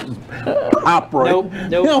so they could just pop right. Nope,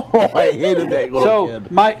 nope. No, I hated that little So kid.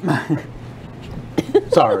 my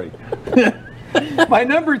Sorry. my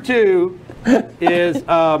number 2 is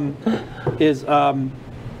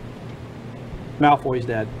Malfoy's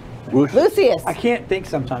dad. Lucius. I can't think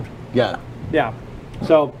sometimes. Yeah. Yeah.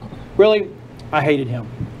 So really, I hated him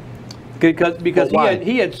because But why?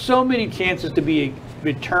 he had so many chances to be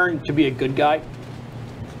returned to be a good guy,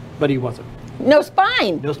 but he wasn't. No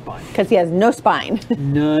spine. No spine. Because he has no spine.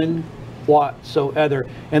 None whatsoever.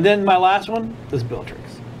 And then my last one is Bellatrix.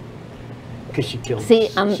 Because she killed. See,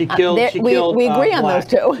 she killed. there- She we killed. agree on Black.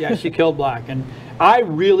 those two. Yeah, she killed Black, and I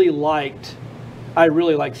really liked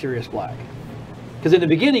Sirius Black. Because in the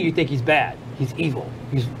beginning you think he's bad, he's evil,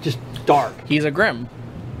 he's just dark. He's a Grim.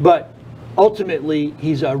 But ultimately,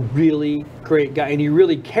 he's a really great guy, and he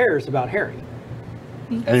really cares about Harry.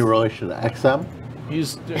 Any relation to XM?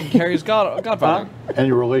 He's Harry's godfather.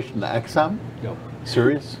 Any relation to XM? No.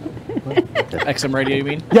 Serious? XM Radio, you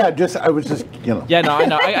mean? Yeah, I was just, Yeah, no, I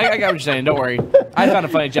know. I got what you're saying. Don't worry. I found it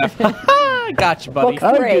funny, Jeff. Gotcha, buddy.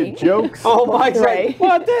 Well, I Great. get jokes. Oh, Mike's Right. like,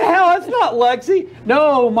 what the hell? That's not Lexi.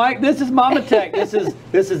 No, Mike, this is Mama Tech. This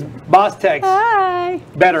is Boss Tech's Hi.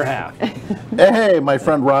 better half. Hey, my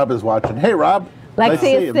friend Rob is watching. Hey, Rob. Nice to Lexi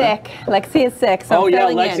see is you, man. sick. Lexi is sick. So Oh I'm yeah,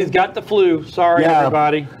 filling Lexi's in. got the flu. Sorry, Yeah.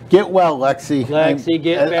 everybody. Get well, Lexi. Lexi,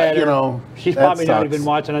 get better. that She's probably not sucks. even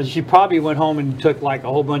watching us. She probably went home and took like a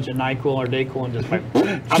whole bunch of NyQuil or Dayquil and just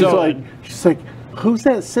like. She's like, who's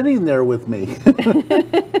that sitting there with me?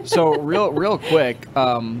 So real quick,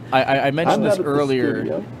 I mentioned I'm not this at the earlier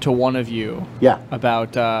studio. to one of you. Yeah.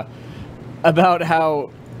 About how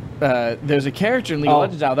there's a character in League of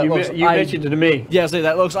Legends now that looks. You mentioned it to me. Yeah, so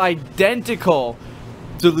that looks identical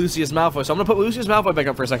to Lucius Malfoy. So I'm gonna put Lucius Malfoy back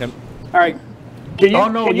up for a second. All right. Can you,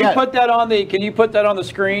 Oh, you put that on the? Can you put that on the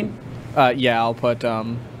screen? Yeah, I'll put.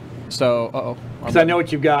 So, Because I know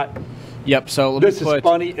what you've got. Yep. So let This me is put.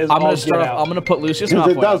 funny as I'm all gonna get start. out. I'm gonna put Lucius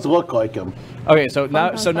Because Malfoy. it does look like him. Okay, so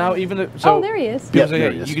now even the, so. Oh, there he is. Yeah, because, there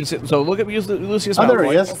okay, he is. you can see. So look at Lucius Oh, Malfoy. there he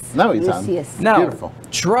is. Now he's on. Lucius. Now, Beautiful.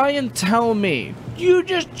 try and tell me. You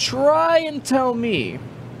just try and tell me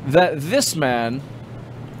that this man.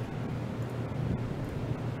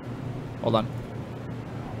 Hold on.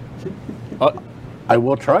 Oh, I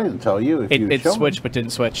will try and tell you if you it show me. switched but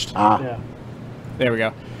didn't switch. Ah, Yeah. There we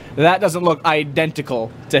go. That doesn't look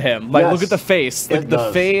identical to him. Like, Yes, look at the face. it Like, the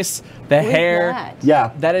does. face, the Who is hair. that?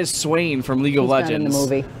 yeah. That is Swain from League of He's not Legends. in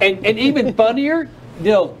the movie. And even funnier,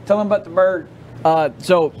 Dill, tell them about the bird.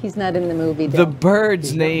 So He's not in the movie. the Dale.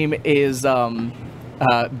 bird's name is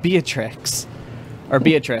Beatrix, or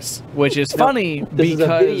Beatrice, which is funny This is a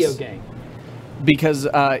video because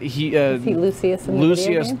game. he Is he Lucius in the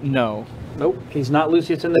Lucius. video game? No. Nope, he's not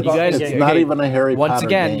Lucius in the You guys- game. It's not even a Harry Once Potter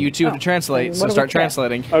again, game. YouTube to translate. So What do we start check?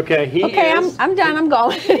 translating. Okay, he Okay, is. I'm done. I'm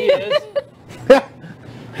going. He is.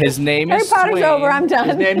 His name Harry is Potter's Swain, over. I'm done.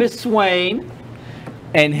 His name is Swain.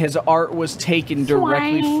 and his art was taken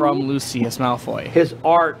directly Swain. from Lucius Malfoy. His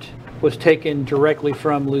art was taken directly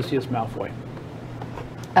from Lucius Malfoy.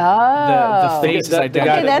 Oh. The face is the guy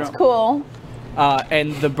identical. Okay, that's cool.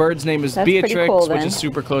 And the bird's name is That's pretty Beatrix, cool, which then. is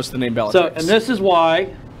super close to the name So, Bellatrix. and this is why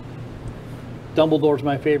Dumbledore's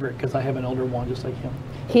my favorite, because I have an older one just like him.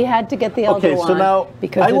 He had to get the elder Okay, one. so now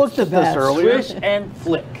because I it's looked the at this best. earlier. Swish and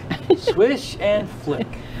flick. Swish and flick.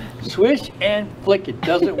 Swish and flick, it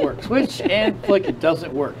doesn't work. Swish and flick, it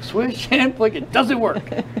doesn't work. Swish and flick, it doesn't work.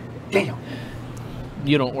 Damn.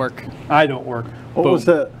 You don't work. I don't work. What Boom. was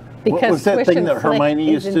that? What Because was that Swish thing and that Flick Hermione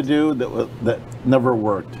used to isn't- do that never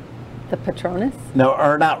worked? The Patronus? No,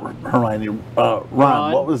 or not Hermione.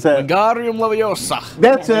 Ron. What was that? Wingardium Leviosa.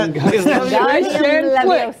 That's it. It's Wingardium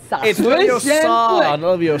Leviosa. It's Swish Leviosa. and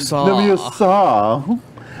Leviosa. Leviosa.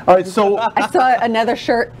 All right, so I saw another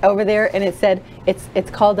shirt over there, and it said it's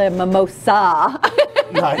called a mimosa.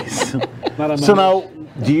 nice. Not a So memo. now,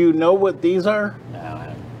 do you know what these are?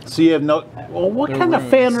 So you have no. Well, what They're kind of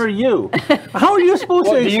runes. fan are you? How are you supposed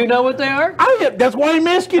Well, to? do you know what they are? That's why I'm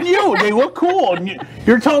asking you. They look cool. And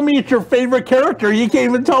you're telling me it's your favorite character. You can't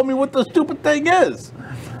even tell me what the stupid thing is.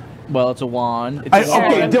 Well, it's a wand. It's a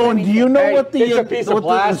Okay, wand. Dylan, do you know Hey, what the it's a piece of what the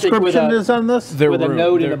plastic with description a- is on this? They're With a rune-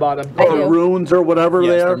 note in they're- the bottom. I The do. runes or whatever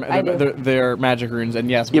Yes, they are. I do. they're magic runes, and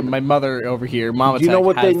yes, my mother over here, Mama Do you know Tech,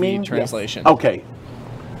 what has they the mean? translation. Okay.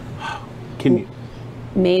 Can you?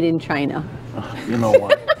 Made in China. You know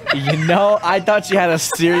what? You know, I thought she had a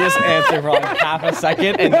serious answer for like half a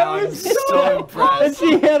second, and now I'm so And impressed.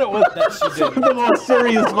 she had it with the most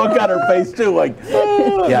serious look on her face too, like,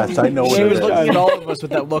 yes, I know what She it was is. looking at all of us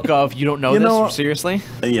with that look of, you don't know You this? know- Seriously?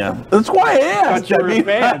 Yeah, that's why I asked. Thought you were a I mean,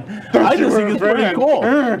 fan. I just think it's pretty cool.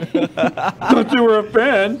 Thought you were a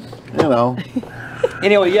fan. You know,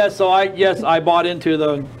 Anyway, yes. So I bought into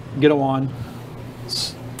the get a wand.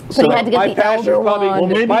 So you had to my get the pastor's elder probably- wand. well,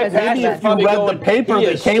 maybe, My because maybe pastor's if you probably read going- the paper he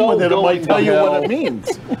that is came so with it, it might going tell to you what hell. it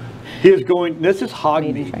means. He is going. This is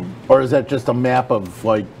Made in Hogme. China. Or is that just a map of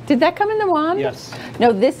like? Did that come in the wand? Yes.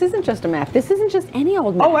 No, this isn't just a map. This isn't just any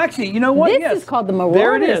old map. Oh, actually, you know what? This Yes. is called the There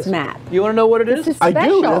it Marauders is. map. You want to know what it is? This is I do.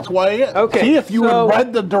 special. That's why. Okay, See, if you so- had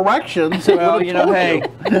read the directions, it Well, would've you know, told hey,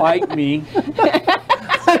 like me.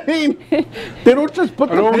 I mean, they don't just put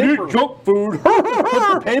the paper. junk food. Put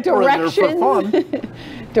the paper in there for fun.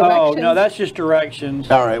 Directions. Oh no, that's just directions.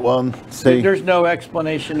 All right. Well, see, There's no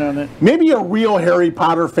explanation on it. maybe a real Harry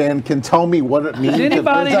Potter fan can tell me what it means. Is if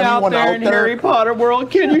anybody there's out anyone there in Harry Potter world?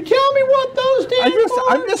 Can you tell me what those stand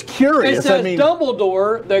for? I'm just curious. It says I mean,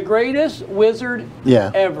 Dumbledore, the greatest wizard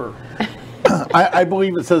Yeah. ever. I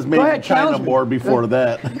believe it says made ahead, in China challenge me. more before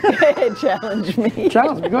that. Challenge me.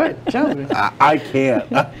 Challenge me. Go ahead. Challenge me. I can't.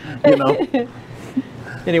 You know.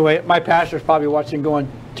 Anyway, my pastor's probably watching going,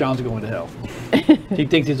 John's going to hell. He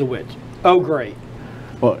thinks he's a witch. Oh, great.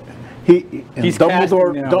 Well, He's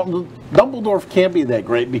Dumbledore. casting now. Dumbledore can't be that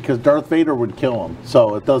great because Darth Vader would kill him.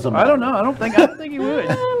 So it doesn't matter. I don't know. I don't think he would.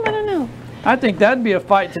 I don't know. I think that'd be a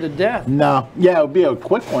fight to the death. No. Yeah, it would be a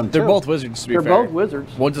quick one too. They're both wizards, to be They're fair. both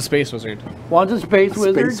wizards. One's a space wizard. One's a space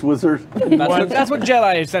wizard. Space wizard. That's what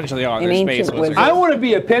Jedi essentially are. An They're space ancient wizards. wizard. I want to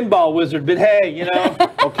be a pinball wizard, but hey, you know.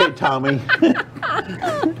 Okay, Tommy.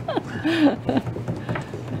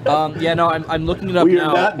 Yeah, no, I'm looking it up We are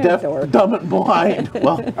now. not deaf, dumb, and blind.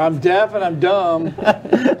 Well, I'm deaf and I'm dumb,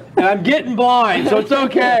 and I'm getting blind, so it's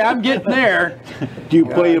okay. I'm getting there. do you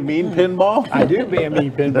play a mean pinball? I do be a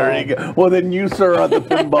mean pinball. There you go. Well, then you, sir, are the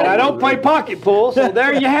pinball. And I don't play pocket pool, so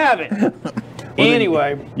there you have it.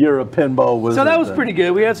 Anyway, You're a pinball wizard. so that was then. pretty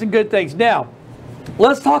good. We had some good things. Now,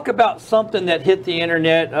 let's talk about something that hit the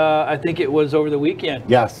internet. I think it was over the weekend.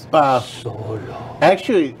 Yes. Solo.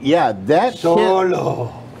 Actually, yeah, that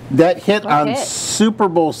hit on hit? Super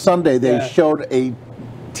Bowl Sunday. They Yeah. showed a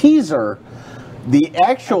teaser. The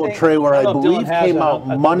actual trailer, I don't know if believe, Dylan has came it. out I don't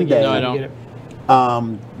think Monday. he No, I can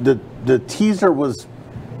don't. get it. The teaser was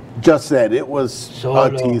just that. It was Solo.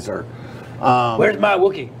 a teaser. Where's my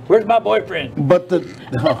Wookiee? Where's my boyfriend? But the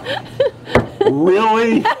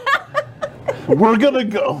really, we're gonna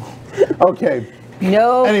go. Okay.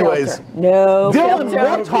 No Anyways, filter. No Dylan, filter.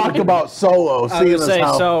 we'll talk about Solo. I was Seeing gonna as say,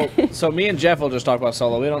 how so me and Jeff will just talk about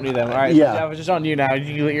Solo. We don't need them. All right, Yeah. so Jeff, it's just on you now.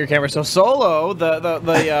 You get your camera. So Solo,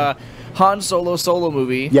 the Han Solo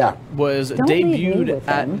movie, Yeah. was Don't leave me debuted with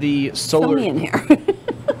them. at the Tell Solar. me in here.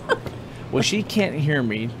 Well, she can't hear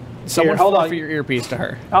me. Someone hold on. forfeit your earpiece to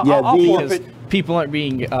her. Yeah, I'll the- Because forfeit. people aren't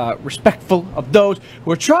being respectful of those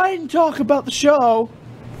who are trying to talk about the show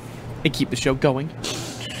and keep the show going.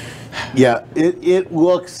 Yeah, it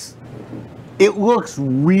looks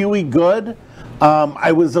really good.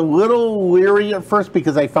 I was a little leery at first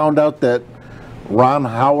because I found out that Ron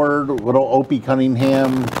Howard, little Opie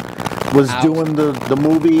Cunningham, was Out. doing the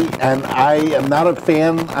movie, and I am not a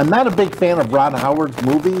fan. I'm not a big fan of Ron Howard's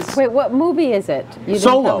movies. Wait, what movie is it? You didn't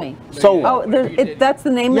Solo. tell me. Solo. Oh, that's the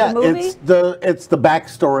name Yeah, of the movie? it's the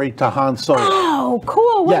backstory to Han Solo. Oh,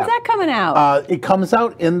 cool. When's Yeah. that coming out? It comes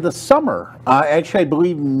out in the summer. Actually, I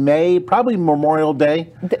believe May, probably Memorial Day.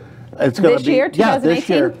 It's going This to be year, 2018? Yeah, this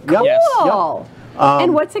year. Cool. Yep. Cool.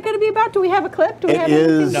 And what's it going to be about? Do we have a clip? Do we It have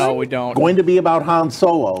anything is No, we don't. going to be about Han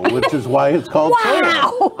Solo, which is why it's called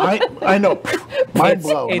Wow. Solo. I know. Mind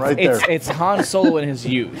blown right there. It's Han Solo in his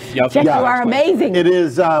youth. Jeff, Yeah. you are amazing. It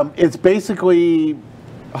is. It's basically,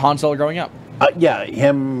 Han Solo growing up. yeah,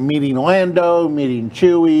 him meeting Lando, meeting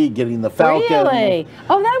Chewie, getting the Falcon. Really?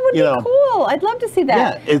 Oh, that would You be know. cool. I'd love to see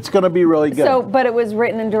Yeah, that. it's going to be really good. So, but it was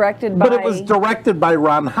written and directed by. but it was directed by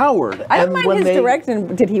Ron Howard. I don't and mind when his they-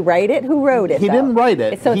 directing. Did he write it? Who wrote it? He though? didn't write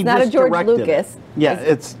it. So it's He not a just George directed it. Lucas. Yeah,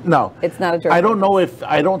 it's no. It's not a George I don't know Lucas. if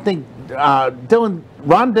I don't think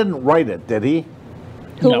Ron didn't write it, did he?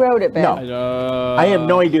 Who No. wrote it, Ben? No. I have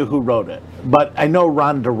no idea who wrote it, but I know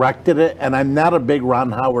Ron directed it, and I'm not a big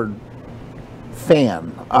Ron Howard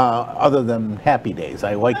fan, other than Happy Days.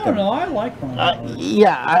 I like I them. don't know. I like Ron.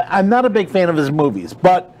 Yeah, I'm not a big fan of his movies,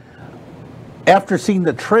 but after seeing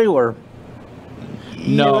the trailer,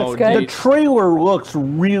 No, looks good. the dude. trailer looks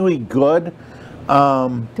really good.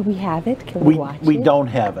 Do we have it? Can we watch We it? don't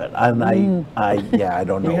have it, and I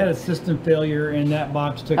don't We had know. a system failure, and that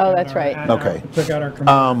box took. Oh, out that's our- right. Okay. Took out our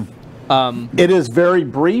computer. It is very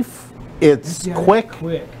brief. It's Yeah, quick.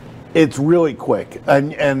 Quick. It's really quick,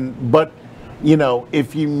 but you know,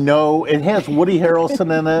 if you know, it has Woody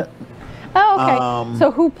Harrelson in it. Oh, okay.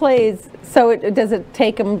 So who plays? So does it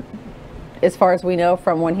take him, as far as we know,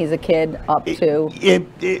 from when he's a kid up to?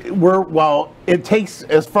 It takes,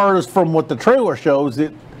 as far as from what the trailer shows,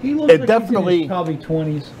 it He looks like definitely, he's in his probably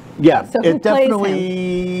 20s. yeah, So who it plays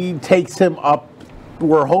definitely takes him up.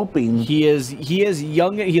 We're hoping. He is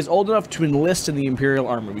young. He is old enough to enlist in the Imperial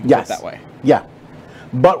Army. We can Yes. put it that way. Yeah.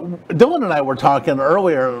 But Dylan and I were talking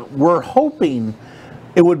earlier, we're hoping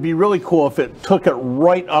it would be really cool if it took it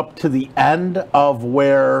right up to the end of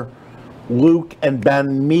where Luke and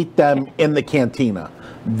Ben meet them in the cantina.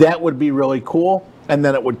 That would be really cool, and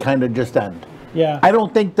then it would kind of just end. Yeah. I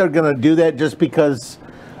don't think they're going to do that just because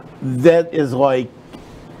that is like,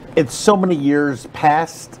 it's so many years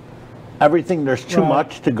past everything. There's too Right.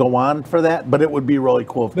 much to go on for that, but it would be really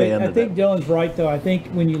cool if But they I ended think it. Dylan's right, though. I think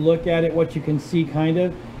when you look at it, what you can see kind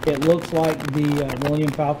of, it looks like the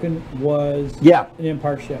Millennium Falcon was Yeah. an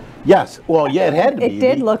Empire ship. Yes. Well, yeah, it had to be. It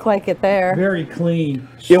did look like it there. Very clean.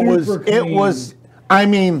 It was, super it clean. was, I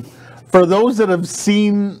mean, for those that have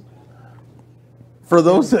seen, for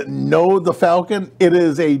those that know the Falcon, it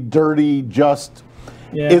is a dirty, just,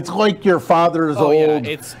 Yeah. it's like your father's Oh, old,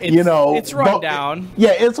 yeah, it's- you know. it's run but- down.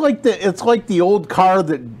 Yeah, it's like the old car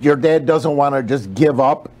that your dad doesn't want to just give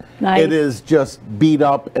up. Nice. It is just beat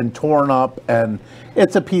up and torn up, and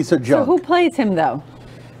it's a piece of So junk. who plays him though?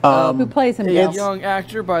 Who plays him? A Bill? young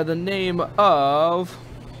actor by the name of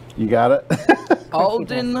You got it?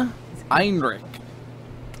 Alden Einrich.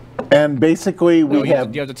 And basically, No, we you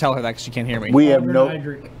have, to tell her that because she can't hear me. we have Alden no,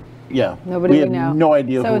 Heydrich. yeah, Nobody we we have know. no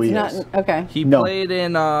idea so who it's he not, is. Okay. He No. played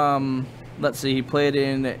in Let's see. He played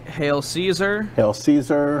in Hail Caesar, Hail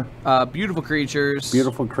Caesar, Beautiful Creatures.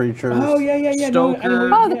 Beautiful Creatures. Oh yeah. No, I know Stoker.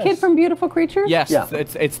 what- Oh, the kid from Beautiful Creatures? Yes, Yeah.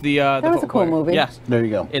 it's the. That was a cool movie. Yes, There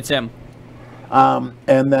you go. it's him. And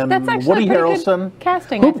then That's actually Woody pretty good Harrelson.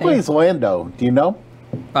 casting, Who I think. plays Lando? Do you know?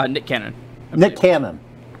 Nick Cannon. Nick Cannon.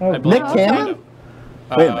 Oh, Nick okay. Cannon?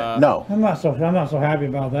 Wait a minute. No. I'm not so happy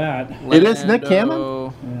about that. It is Nick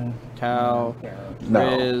Lando, Yeah. Cal, No.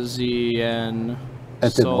 Rizian.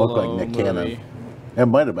 That didn't look like solo Nick movie. Cannon. It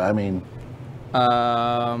might have been. I mean,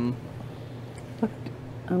 I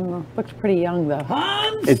don't know. Looks pretty young, though.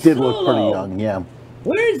 Han it did look pretty Solo. young, yeah.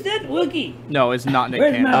 Where's that Wookiee? No, it's not Nick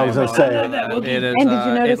Where's Cannon. my- I was gonna say- That Wookiee. It is, And did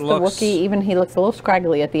you notice it the looks- Wookiee, even he looks a little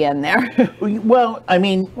scraggly at the end there. Well, I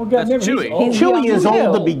mean, Well, God, That's remember, Chewie. he's He's old. Chewie young is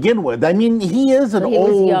old to too. begin with. I mean, he is an he old.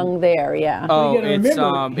 was young there, yeah. Oh, You gotta it's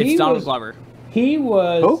remember, he Donald was- Glover. He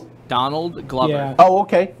was. Who? Donald Glover. Yeah. Oh,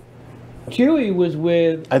 okay. Chewie was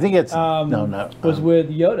with. I think it's Was with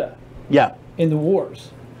Yoda yeah, in the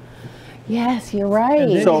wars. Yes, you're And then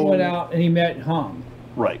right. So- he went out and he met Han.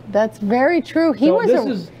 right. That's very true. He So was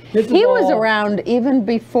this is he was all- around even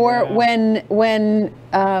before Yeah. when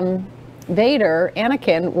Vader,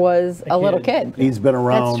 Anakin, was a little kid. kid. He's been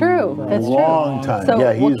around true. That's a true. long time. So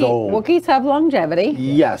yeah, he's Wookiee, old. Wookiees have longevity.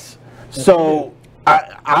 Yes. So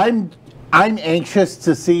I'm anxious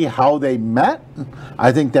to see how they met.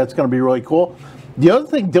 I think that's going to be really cool. The other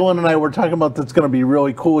thing Dylan and I were talking about that's going to be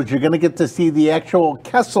really cool is you're going to get to see the actual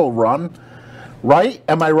Kessel Run, right?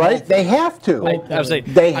 Am I right? They have to. I was saying,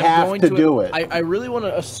 They I'm have going to do it. I really want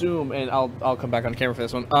to assume, and I'll come back on camera for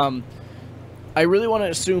this one. I really want to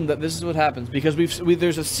assume that this is what happens because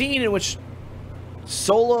there's a scene in which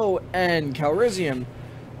Solo and Calrissian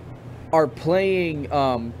are playing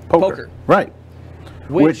poker. Right.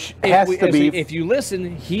 Which has to be- If you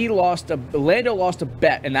listen, Lando lost a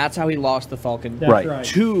bet, and that's how he lost the Falcon That's Right. right.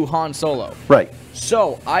 to Han Solo. Right.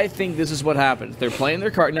 So I think this is what happens. They're playing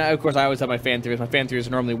their card. Now, of course, I always have my fan theories. My fan theories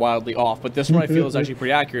are normally wildly off, but this one I feel is actually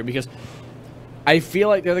pretty accurate because I feel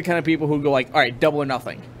like they're the kind of people who go like, all right, double or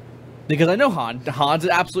nothing. Because I know Han's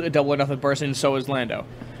absolutely a double or nothing person, and so is Lando.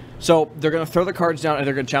 So they're going to throw the cards down, and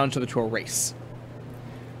they're going to challenge each other to a race.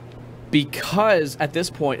 Because at this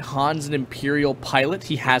point, Han's an Imperial pilot.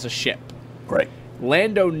 He has a ship. Right.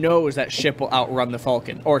 Lando knows that ship will outrun the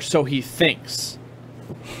Falcon, or so he thinks.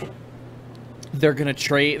 They're gonna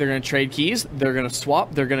trade. They're gonna trade keys. They're gonna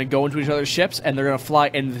swap. They're gonna go into each other's ships, and they're gonna fly.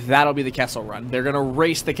 And that'll be the Kessel Run. They're gonna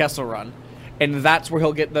race the Kessel Run, and that's where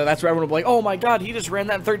he'll get. That's where everyone will be like, "Oh my God, he just ran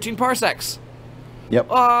that in 13 parsecs." Yep.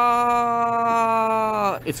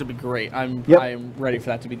 It's gonna be great. I'm ready for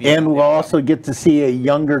that to be the And end. we'll also get to see a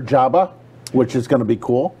younger Jabba, which is going to be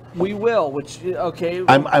cool. We will. Which okay.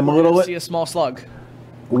 I'm a we're little gonna bit- see a small slug,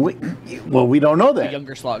 We don't know a that.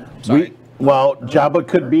 younger slug. Sorry. Jabba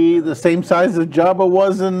could be the same size as Jabba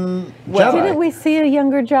was in Well, Jedi. Didn't we see a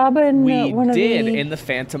younger Jabba in We one of did the in the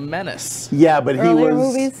Phantom Menace. Yeah, but he earlier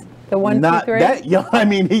was movies? The 1, not 2, 3? that young. I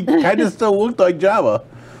mean, he kind of still looked like Jabba.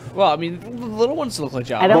 Well, I mean, the little ones look like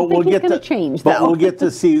Jabba. I don't But we'll think he's get going to to change, But though. we'll get to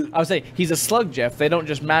see. I would say he's a slug, Jeff. They don't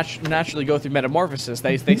just naturally go through metamorphosis.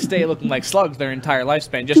 They stay looking like slugs their entire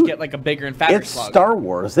lifespan. Just get like a bigger and fatter It's slug. Star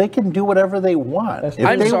Wars. They can do whatever they want. If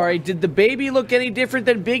I'm they- sorry. Did the baby look any different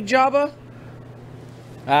than Big Jabba?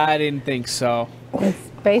 I didn't think so.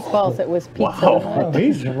 Baseballs, it was Pizza Wow. the Hut. Oh,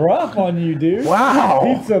 he's rough on you, dude. Wow.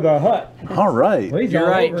 Pizza the Hut. All right. Well, he's You're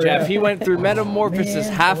all right, over Jeff. it. He went through metamorphosis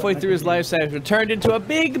Man, halfway boy, through his I life cycle, turned into a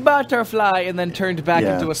big butterfly, and then turned back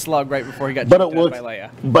Yeah. into a slug right before he got But choked it out looks. by Leia.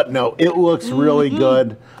 But no, it looks really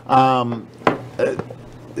good.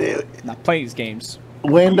 Not playing these games.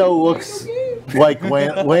 Lando looks like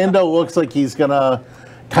Lando looks like he's gonna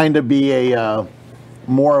kind of be a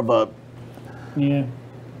more of a. Yeah.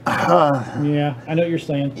 Yeah, I know what you're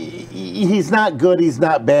saying. He's not good. He's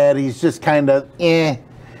not bad. He's just kind of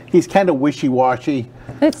He's kind of wishy-washy.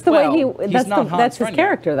 That's the Well, way he's that's not Han's that's his friend yet.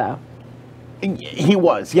 character, though. He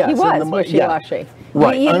was, yes. He in was the mo- wishy-washy. Yeah.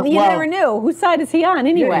 Right. You well, never knew. Whose side is he on,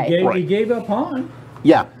 anyway? Yeah, he Right. gave up Han.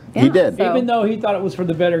 Yeah, he Yeah, did. so- Even though he thought it was for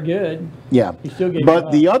the better good. Yeah. He still gave But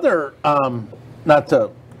up. the other,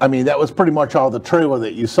 I mean, that was pretty much all the trailer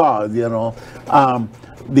that you saw, you know.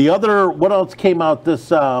 The other, what else came out this,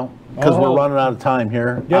 because we're Oh. running out of time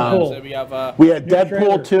here. Deadpool. So we have We had New Deadpool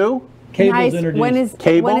trailer. 2, Cable's Nice. introduced.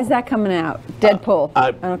 Cable? When is that coming out? Deadpool.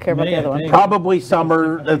 I don't care about the May, other one. May. probably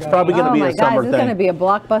summer. It's probably going to Oh be my a summer God, this is going to thing. be a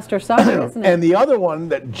blockbuster summer, isn't it? And the other one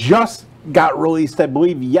that just got released, I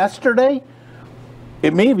believe, yesterday,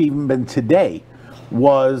 it may have even been today,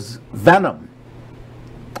 was Venom,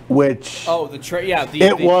 which the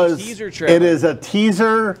teaser trailer. It is a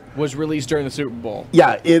teaser. was released during the Super Bowl.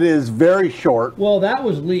 Yeah, it is very short. Well, that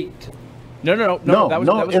was leaked.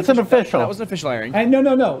 No. It's an official. That was an official airing.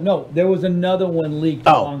 No. There was another one leaked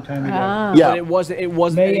a long time ago. Yeah. But it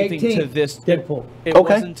wasn't May anything 18th, to this. Deadpool. It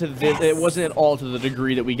Okay. wasn't to this. It wasn't at all to the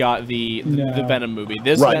degree that we got the Venom movie.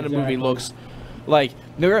 This Right. Venom movie Exactly. looks like.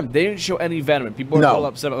 No, they didn't show any Venom. And people are No. all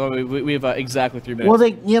upset. We have exactly 3 minutes.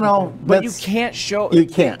 Well, but you can't show. You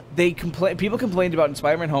can't. People complained about in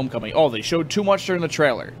Spider-Man: Homecoming. Oh, they showed too much during the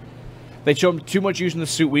trailer. They showed him too much using the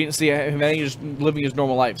suit. We didn't see him just living his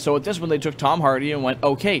normal life. So at this one, they took Tom Hardy and went,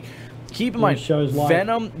 okay. Keep in mind, show his life.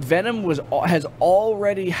 Venom has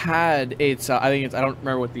already had its. I don't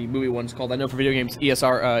remember what the movie one's called. I know for video games,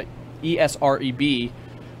 ESREB,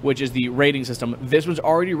 which is the rating system. This one's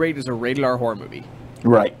already rated as a rated R horror movie.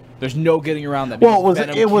 Right. There's no getting around that. Well, because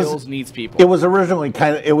Venom kills needs people. It was originally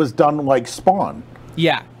it was done like Spawn.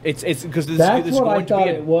 Yeah, it's because this That's is what going I to thought be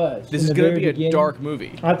it was. This in is the going to very be a beginning. dark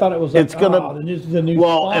movie. I thought it was like, It's gonna. this is a new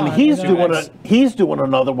Well, Spawn. and he's And then doing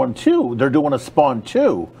another one too. They're doing a Spawn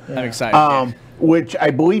 2. I'm excited. Which I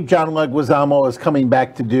believe John Leguizamo is coming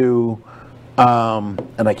back to do, and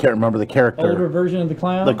I can't remember the character. older version of the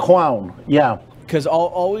clown. The clown, yeah. Because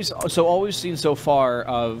all we've seen so far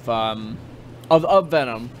of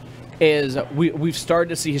Venom is we've started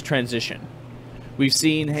to see his transition. We've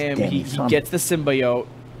seen him. He gets the symbiote,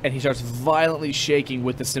 and he starts violently shaking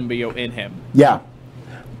with the symbiote in him. Yeah.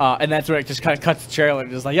 And that's when it just kind of cuts the trailer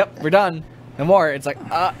and just like, yep, we're done. No more. It's like,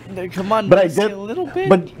 come on, But I let's see did a little bit.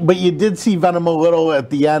 But you did see Venom a little at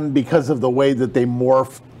the end because of the way that they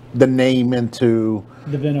morphed the name into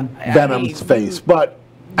the Venom. Venom's face. But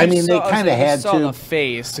I mean, they kind of had saw to. the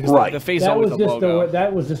face, because Right. the face That always was the just logo.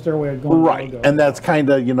 that was just their way of going. Right, logo. and that's kind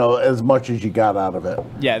of as much as you got out of it.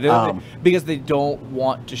 Yeah, because they don't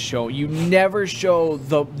want to show. You never show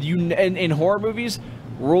in horror movies.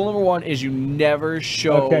 Rule number 1 is you never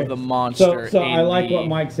show the monster. So I like what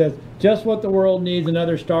Mike says. Just what the world needs,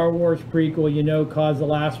 another Star Wars prequel, cause the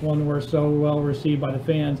last one was so well received by the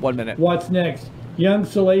fans. 1 minute. What's next? Young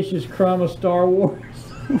Salacious Crumb of Star Wars.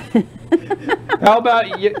 How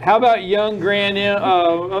about young Grand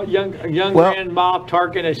Moff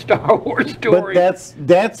Tarkin, a Star Wars story? But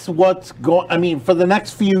that's what's going. I mean, for the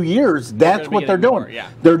next few years, that's gonna what be they're getting doing. more, yeah.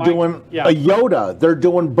 They're doing a Yoda. They're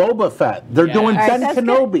doing Boba Fett. They're doing All right, Ben that's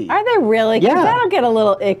Kenobi. good. Are they really? 'Cause Yeah. that'll get a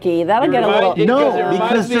little icky. That'll get a little. No, it because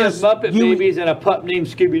reminds me of there's- Muppet you- Babies and a pup named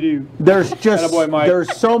Scooby Doo. There's just Attaboy, Mike.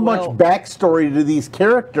 there's so much backstory to these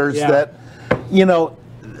characters that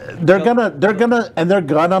they're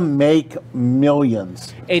gonna make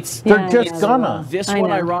millions. They're Yeah, just yeah, gonna. This I one,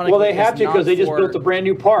 know. ironically, Well, they have is to because not they just for- built a brand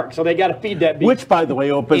new park, so they got to feed that beast. Which, by the way,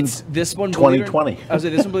 opens It's this one. believe it or- 2020. I was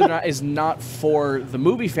like, this one, believe it or not, is not for the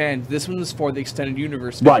movie fans. This one is for the extended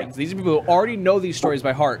universe fans. Right. These are people who already know these stories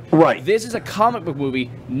by heart. Right. This is a comic book movie,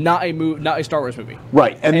 not a Star Wars movie.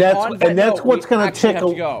 Right, and on that's that what's note, going we to actually have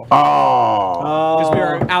tickle. to go. Oh. Because we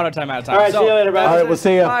are out of time. All right, see you later, guys. All right, we'll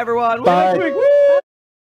see you. Bye, everyone. Bye. Next week. Woo!